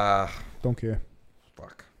 Don't care.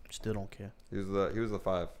 Fuck. Still don't care. He was the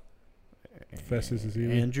 5. Festus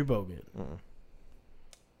Ezeli. Andrew Bogut.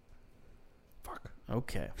 Fuck.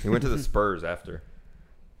 Okay. He went to the Spurs after.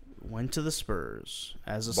 Went to the Spurs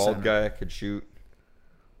as a bald center. guy could shoot.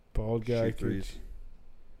 Bald guy. Threes.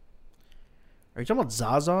 Are you talking about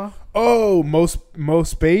Zaza? Oh, Mo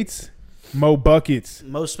Spates? Mo Buckets.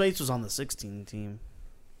 Mo Spates was on the 16 team.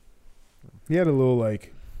 He had a little,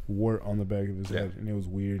 like, wart on the back of his head, and it was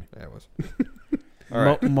weird. Yeah, it was. All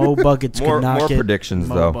right. Mo Buckets more more predictions,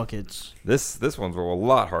 Mo though. Buckets. This one's a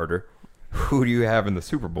lot harder. Who do you have in the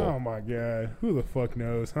Super Bowl? Oh, my God. Who the fuck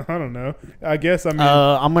knows? I don't know. I guess, I mean.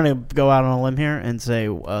 I'm going to go out on a limb here and say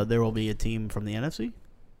there will be a team from the NFC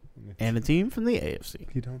and a team from the AFC.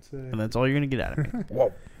 You don't say. And that's all you're going to get out of me.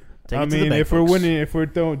 Whoa. I mean, if we're winning, if we're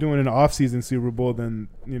doing an off-season Super Bowl, then,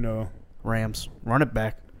 you know. Rams. Run it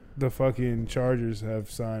back. The fucking Chargers have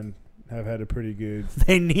had a pretty good.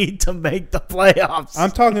 They need to make the playoffs.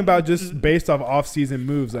 I'm talking about just based off off-season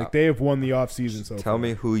moves. Like, they have won the off-season so Tell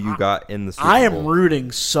me who you got in the Super Bowl. I am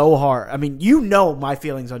rooting so hard. I mean, you know my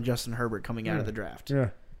feelings on Justin Herbert coming out of the draft. Yeah.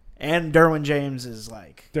 And Derwin James is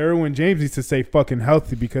like... Derwin James needs to stay fucking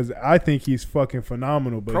healthy because I think he's fucking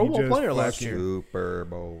phenomenal. But Pro Bowl player last year. Super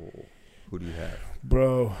Bowl. Who do you have?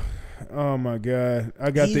 Bro, oh my God.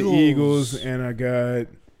 I got the Eagles and I got...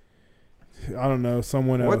 I don't know,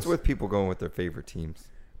 someone else. What's with people going with their favorite teams?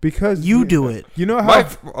 Because you do it. You know how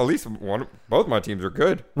at least both my teams are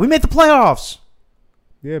good. We made the playoffs.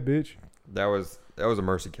 Yeah, bitch. That was a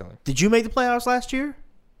mercy killing. Did you make the playoffs last year?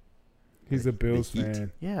 He's a Bills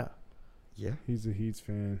fan. Yeah. Yeah. He's a Heats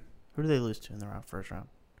fan. Who did they lose to in the first round?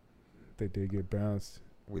 They did get bounced.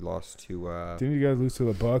 We lost to Didn't you guys lose to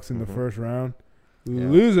the Bucks in the first round? Yeah.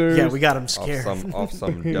 Losers. Yeah, we got them scared. Off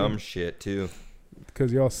some dumb shit too.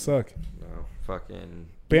 Because y'all suck. No, fucking.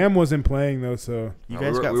 Bam wasn't playing though, so you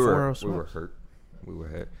guys got 4-0. We were hurt. We were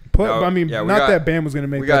hit. I mean, not that Bam was going to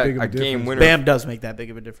make that big of a difference. Winner. Bam does make that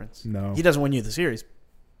big of a difference. No, he doesn't win you the series,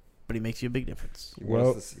 but he makes you a big difference. He won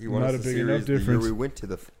us the series the year we went to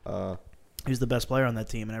the. He was the best player on that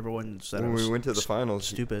team, and everyone said when we went to the finals.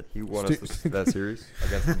 Stupid. He won us that series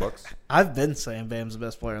against the Bucks. I've been saying Bam's the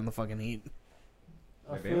best player on the fucking Heat.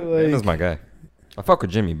 Bam is my guy. I fuck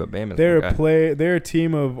with Jimmy, but Bam is my guy. They're a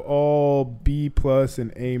team of all B+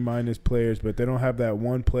 and A- players, but they don't have that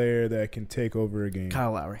one player that can take over a game.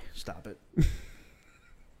 Kyle Lowry, stop it.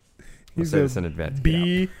 He's an advance.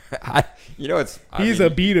 B. He's a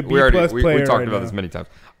B to B+ player. We talked about this many times.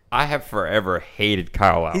 I have forever hated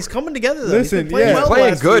Kyle Lowry. He's coming together, though. Listen, he's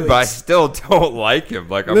playing good, but I still don't like him.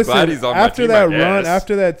 Like, I'm glad he's on my team.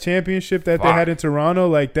 After that championship that they had in Toronto,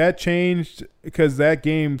 like, that changed because that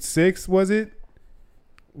game 6, was it?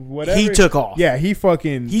 Whatever. He took off. Yeah, he's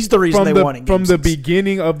the reason they won in game from 6. the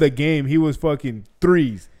beginning of the game. He was fucking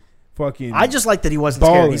threes. I just like that he wasn't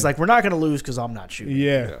scared. He's like, we're not going to lose because I'm not shooting.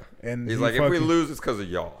 Yeah. And he's like, if we lose, it's because of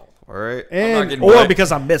y'all. All right? Or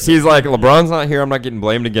because I'm missing. He's like, LeBron's not here. I'm not getting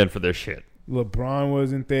blamed again for this shit. LeBron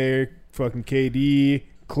wasn't there. Fucking KD,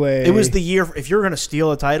 Clay. It was the year. If you're going to steal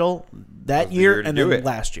a title, that year and then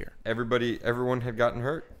last year. Everyone had gotten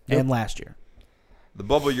hurt. And last year. The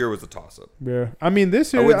bubble year was a toss-up. Yeah. I mean,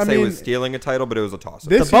 this year... I wouldn't say it was stealing a title, but it was a toss-up.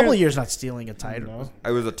 The bubble year's not stealing a title. No.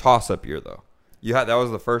 It was a toss-up year, though. That was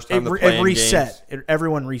the first time it reset.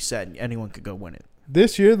 Everyone reset. And anyone could go win it.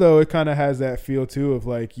 This year, though, it kind of has that feel, too, of,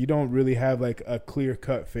 like, you don't really have, like, a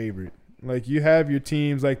clear-cut favorite. Like, you have your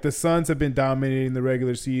teams. Like, the Suns have been dominating the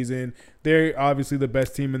regular season. They're obviously the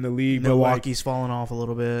best team in the league. Milwaukee's fallen off a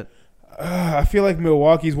little bit. I feel like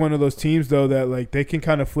Milwaukee's one of those teams, though, that, like, they can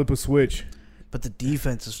kind of flip a switch. But the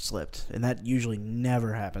defense has slipped, and that usually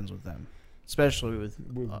never happens with them, especially with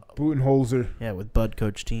Budenholzer. Yeah, with Bud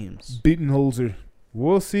coach teams. Budenholzer.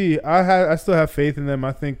 We'll see. I still have faith in them.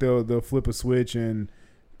 I think they'll flip a switch and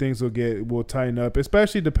things will tighten up,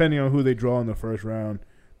 especially depending on who they draw in the first round.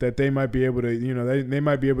 That they might be able to, they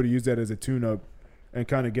might be able to use that as a tune-up and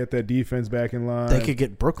kind of get that defense back in line. They could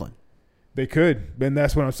get Brooklyn. They could, and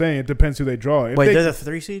that's what I'm saying. It depends who they draw. They're the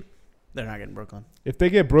 3 seed. They're not getting Brooklyn. If they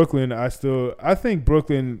get Brooklyn, I think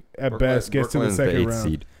Brooklyn at best gets to the second round.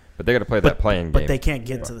 Seed, but they got to play that playing game. But they can't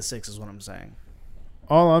get to the 6 is what I'm saying.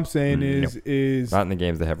 All I'm saying is not in the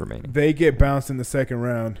games they have remaining. They get bounced in the second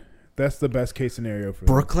round. That's the best case scenario for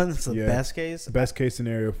Brooklyn. That's the best case. Best case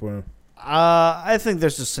scenario for them. I think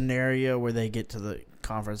there's a scenario where they get to the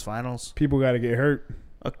conference finals. People got to get hurt,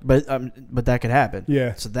 but that could happen.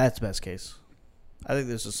 Yeah. So that's best case. I think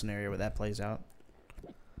there's a scenario where that plays out.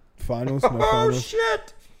 Finals. Oh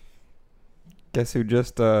shit! Guess who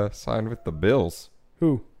just signed with the Bills?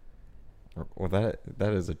 Who? Well, that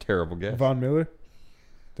is a terrible guess. Von Miller.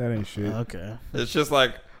 That ain't shit. Okay. It's just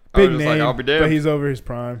like big name, like, I'll be damned. but he's over his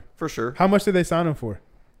prime for sure. How much did they sign him for?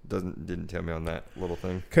 Didn't tell me on that little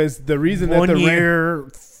thing. Because the reason 1 year,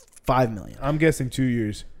 $5 million. I'm guessing 2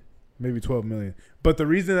 years, maybe $12 million. But the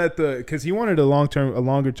reason that because he wanted a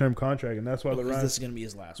longer term contract, and that's why the Rams. This is going to be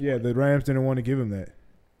his last. Yeah, one. The Rams didn't want to give him that.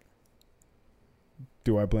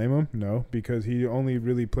 Do I blame him? No, because he only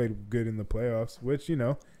really played good in the playoffs, which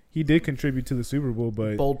he did contribute to the Super Bowl.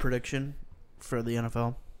 But bold prediction for the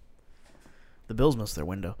NFL: the Bills missed their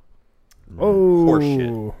window.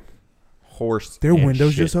 Oh, horse. Their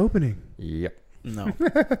window's just opening. Yep. No,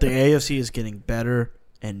 the AFC is getting better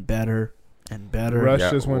and better and better. Rush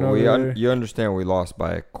just went over there. You understand we lost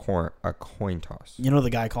by a coin toss. You know the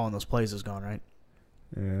guy calling those plays is gone, right?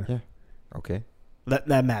 Yeah. Okay.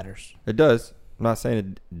 That matters. It does. I'm not saying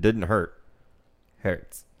it didn't hurt.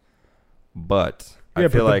 Hurts. But I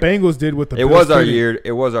feel like the Bengals did what the Bills was our year.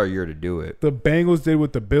 It was our year to do it. The Bengals did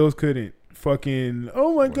what the Bills couldn't. Fucking,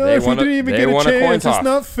 oh my gosh, he didn't even get a chance. It's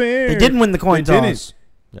not fair. They didn't win the coin toss.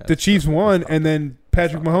 Yeah, the Chiefs won, and then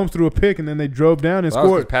Patrick Mahomes threw a pick, and then they drove down and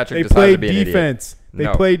scored. Patrick they played defense. They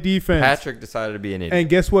played defense. Patrick decided to be an idiot. And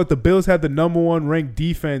guess what? The Bills had the number 1 ranked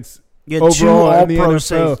defense overall in the NFL.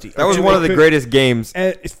 Safety. That was one of the greatest games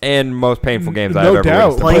and most painful games I've ever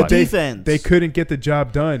witnessed. Play defense. They couldn't get the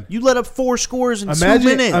job done. You let up 4 scores in 2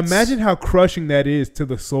 minutes. Imagine how crushing that is to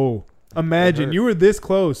the soul. Imagine you were this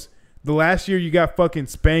close. The last year you got fucking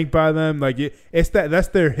spanked by them. Like that's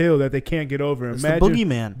their hill that they can't get over. It's Imagine the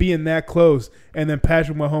boogeyman being that close, and then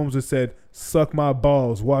Patrick Mahomes has said, "Suck my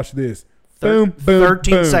balls. Watch this." Boom, boom,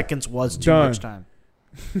 13 boom. seconds was too much time.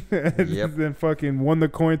 And then fucking won the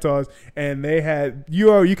coin toss, and they had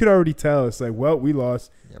you could already tell. It's like, well, we lost.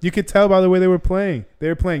 Yep. You could tell by the way they were playing. They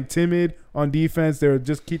were playing timid on defense. They were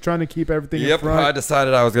just trying to keep everything in front. I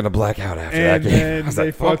decided I was gonna black out after that game. And they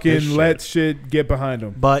fucking let shit get behind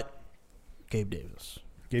them. But Gabe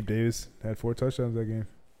Davis had 4 touchdowns that game.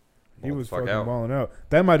 He was fucking balling out.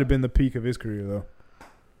 That might have been the peak of his career, though.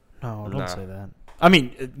 No, don't say that. I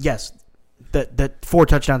mean, yes, that 4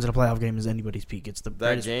 touchdowns in a playoff game is anybody's peak. It's the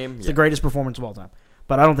greatest performance of all time.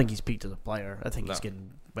 But I don't think he's peaked as a player. I think he's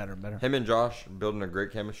getting better and better. Him and Josh building a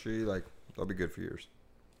great chemistry, like they'll be good for years.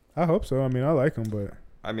 I hope so. I mean, I like him, but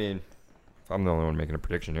I mean, if I'm the only one making a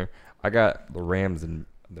prediction here, I got the Rams and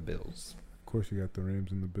the Bills. Of course, you got the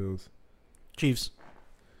Rams and the Bills. Chiefs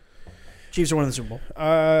are winning the Super Bowl.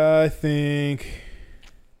 I think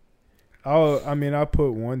I'll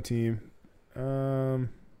put one team.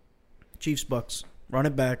 Chiefs Bucks. Run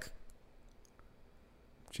it back.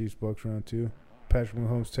 Chiefs Bucks round 2. Patrick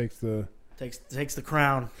Mahomes takes the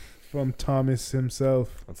crown from Thomas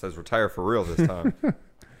himself. It says retire for real this time.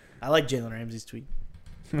 I like Jalen Ramsey's tweet.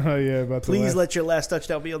 Oh yeah, please let your last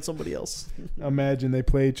touchdown be on somebody else. Imagine they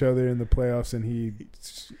play each other in the playoffs and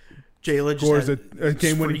Jalen scores a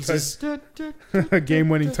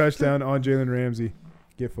game-winning touchdown on Jalen Ramsey.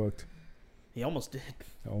 Get fucked. He almost did.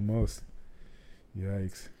 Almost.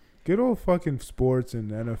 Yikes. Good old fucking sports and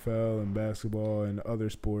NFL and basketball and other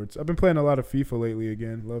sports. I've been playing a lot of FIFA lately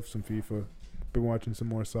again. Love some FIFA. Been watching some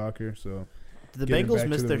more soccer. So, did the Bengals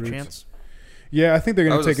miss their chance? Yeah, I think they're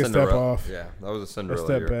going to take a step off. Yeah, that was a Cinderella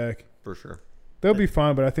step back. For sure. They'll be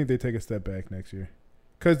fine, but I think they take a step back next year.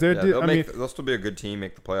 Because they'll still be a good team,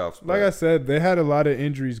 make the playoffs. Like I said, they had a lot of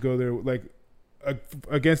injuries go there, like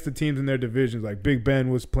against the teams in their divisions. Like Big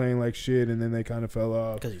Ben was playing like shit, and then they kind of fell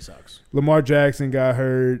off because he sucks. Lamar Jackson got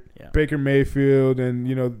hurt. Yeah. Baker Mayfield, and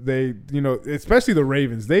especially the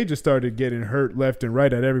Ravens, they just started getting hurt left and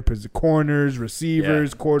right at every position. Corners,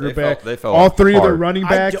 receivers, quarterback. They fell all 3 of the running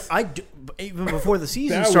backs. Even before the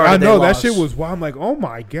season started, I know that shit was wild. I'm like, oh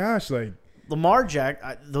my gosh, like. The Lamar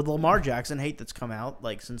Jackson hate that's come out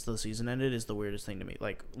like since the season ended is the weirdest thing to me.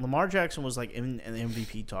 Like Lamar Jackson was like in the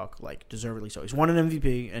MVP talk, like deservedly so. He's won an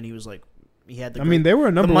MVP, and he was like he had the. They were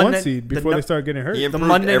a number 1 seed before they started getting hurt. He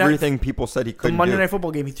improved everything people said he couldn't do. The Monday Night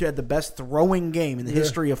Football game, he had the best throwing game in the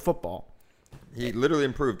history of football. He literally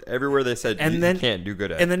improved everywhere they said you can't do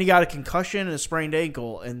good at. And then he got a concussion and a sprained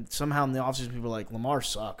ankle, and somehow in the offseason people were like, Lamar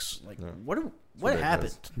sucks. Like what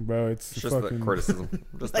happened? Bro, it's just the criticism.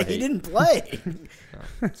 Just like he didn't play. No,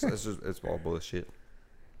 it's all bullshit.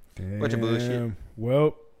 Damn. Bunch of bullshit.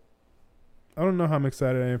 Well, I don't know how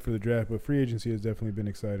excited I am for the draft, but free agency has definitely been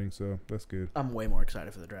exciting, so that's good. I'm way more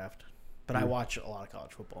excited for the draft, but I watch a lot of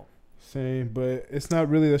college football. Same, but it's not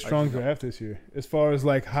really a strong draft this year as far as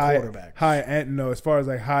like high end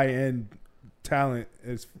talent.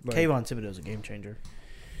 It's like, Kayvon Thibodeau is a game changer.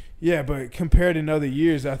 Yeah, but compared to other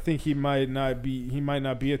years, I think he might not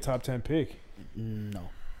be a top 10 pick. No.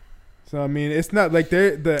 So I mean, it's not like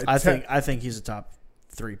I think he's a top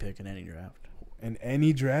 3 pick in any draft. In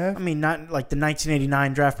any draft? I mean, not like the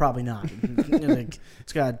 1989 draft, probably not.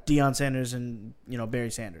 It's got Deion Sanders and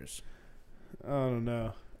Barry Sanders. I don't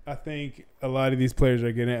know. I think a lot of these players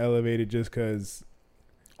are getting elevated just because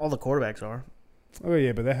All the quarterbacks are. Oh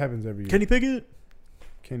yeah, but that happens every year.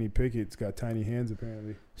 Kenny Pickett's got tiny hands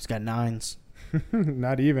apparently. He's got 9s.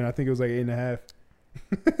 Not even. I think it was like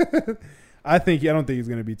 8.5. I don't think he's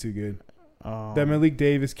gonna be too good. That Malik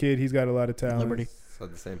Davis kid, he's got a lot of talent. Liberty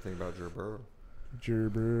said the same thing about Joe Burrow.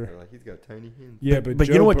 They're like, he's got tiny hands. Yeah, but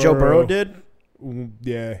you know what Joe Burrow did?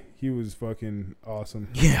 Yeah, he was fucking awesome.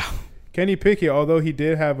 Yeah. Kenny Pickett, although he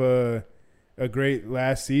did have a great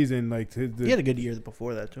last season, like he had a good year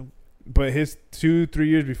before that too. But his 2-3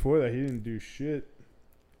 years before that, he didn't do shit.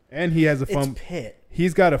 And he has a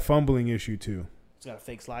He's got a fumbling issue too. He's got a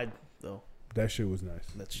fake slide though. That shit was nice.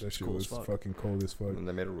 That shit cool was fucking cold as fuck. And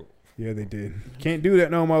they made a rule. Yeah, they did. Can't do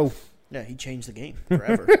that no more. Yeah, he changed the game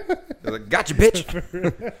forever. They're like, gotcha,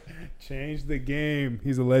 bitch. Changed the game.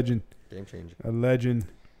 He's a legend. Game changer. A legend.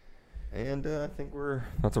 And I think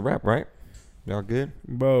that's a wrap, right? Y'all good?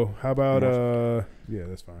 Bo, how about yeah,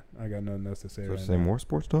 that's fine. I got nothing else to say right now. More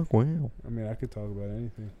sports talk? Wow. I mean, I could talk about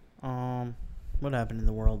anything. What happened in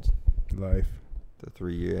the world? Life. The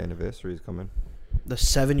 3-year anniversary is coming. The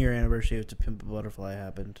 7-year anniversary of To Pimp a Butterfly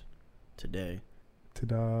happened today.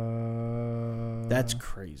 Ta-da. That's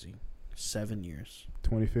crazy. 7 years.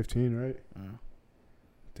 2015, right?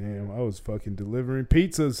 Damn, I was fucking delivering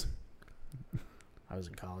pizzas. I was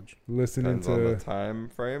in college. Listening Depends on the time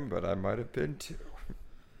frame, but I might have been too.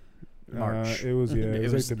 March. It was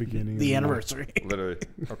like the beginning. The anniversary. Literally.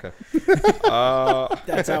 Okay.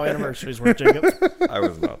 That's how anniversaries work, Jacob. I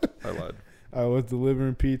was not. I lied. I was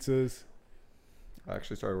delivering pizzas. I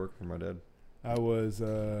actually started working for my dad. I was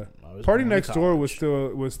Party Next Door was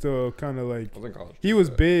still kind of like. I was in college. He was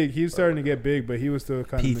big. He was starting to get big, but he was still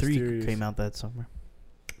kind of mysterious. P3 came out that summer.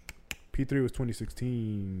 P3 was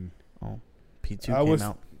 2016. Oh, P2 came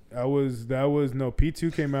out.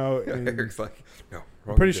 P2 came out. Eric's like, no.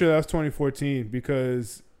 I'm pretty sure that was 2014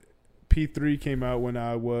 because P3 came out when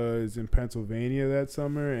I was in Pennsylvania that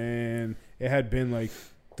summer, and it had been like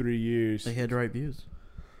 3 years. They had the right views.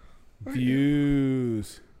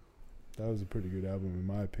 That was a pretty good album in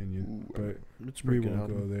my opinion, but it's we won't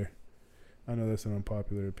go there. I know that's an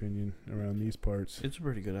unpopular opinion around these parts. It's a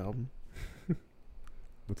pretty good album.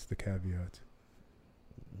 What's the caveat?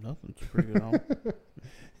 Nothing. It's a pretty good album.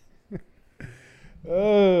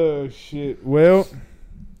 Oh shit. Well,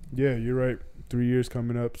 yeah, you're right. 3 years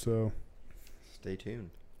coming up, so stay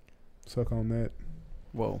tuned. Suck on that.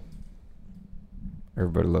 Whoa.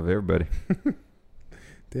 Everybody love everybody.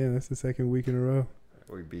 Damn, that's the second week in a row.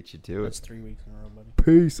 We beat you to it. That's 3 weeks in a row, buddy.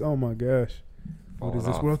 Peace. Oh my gosh. What does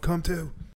this world come to?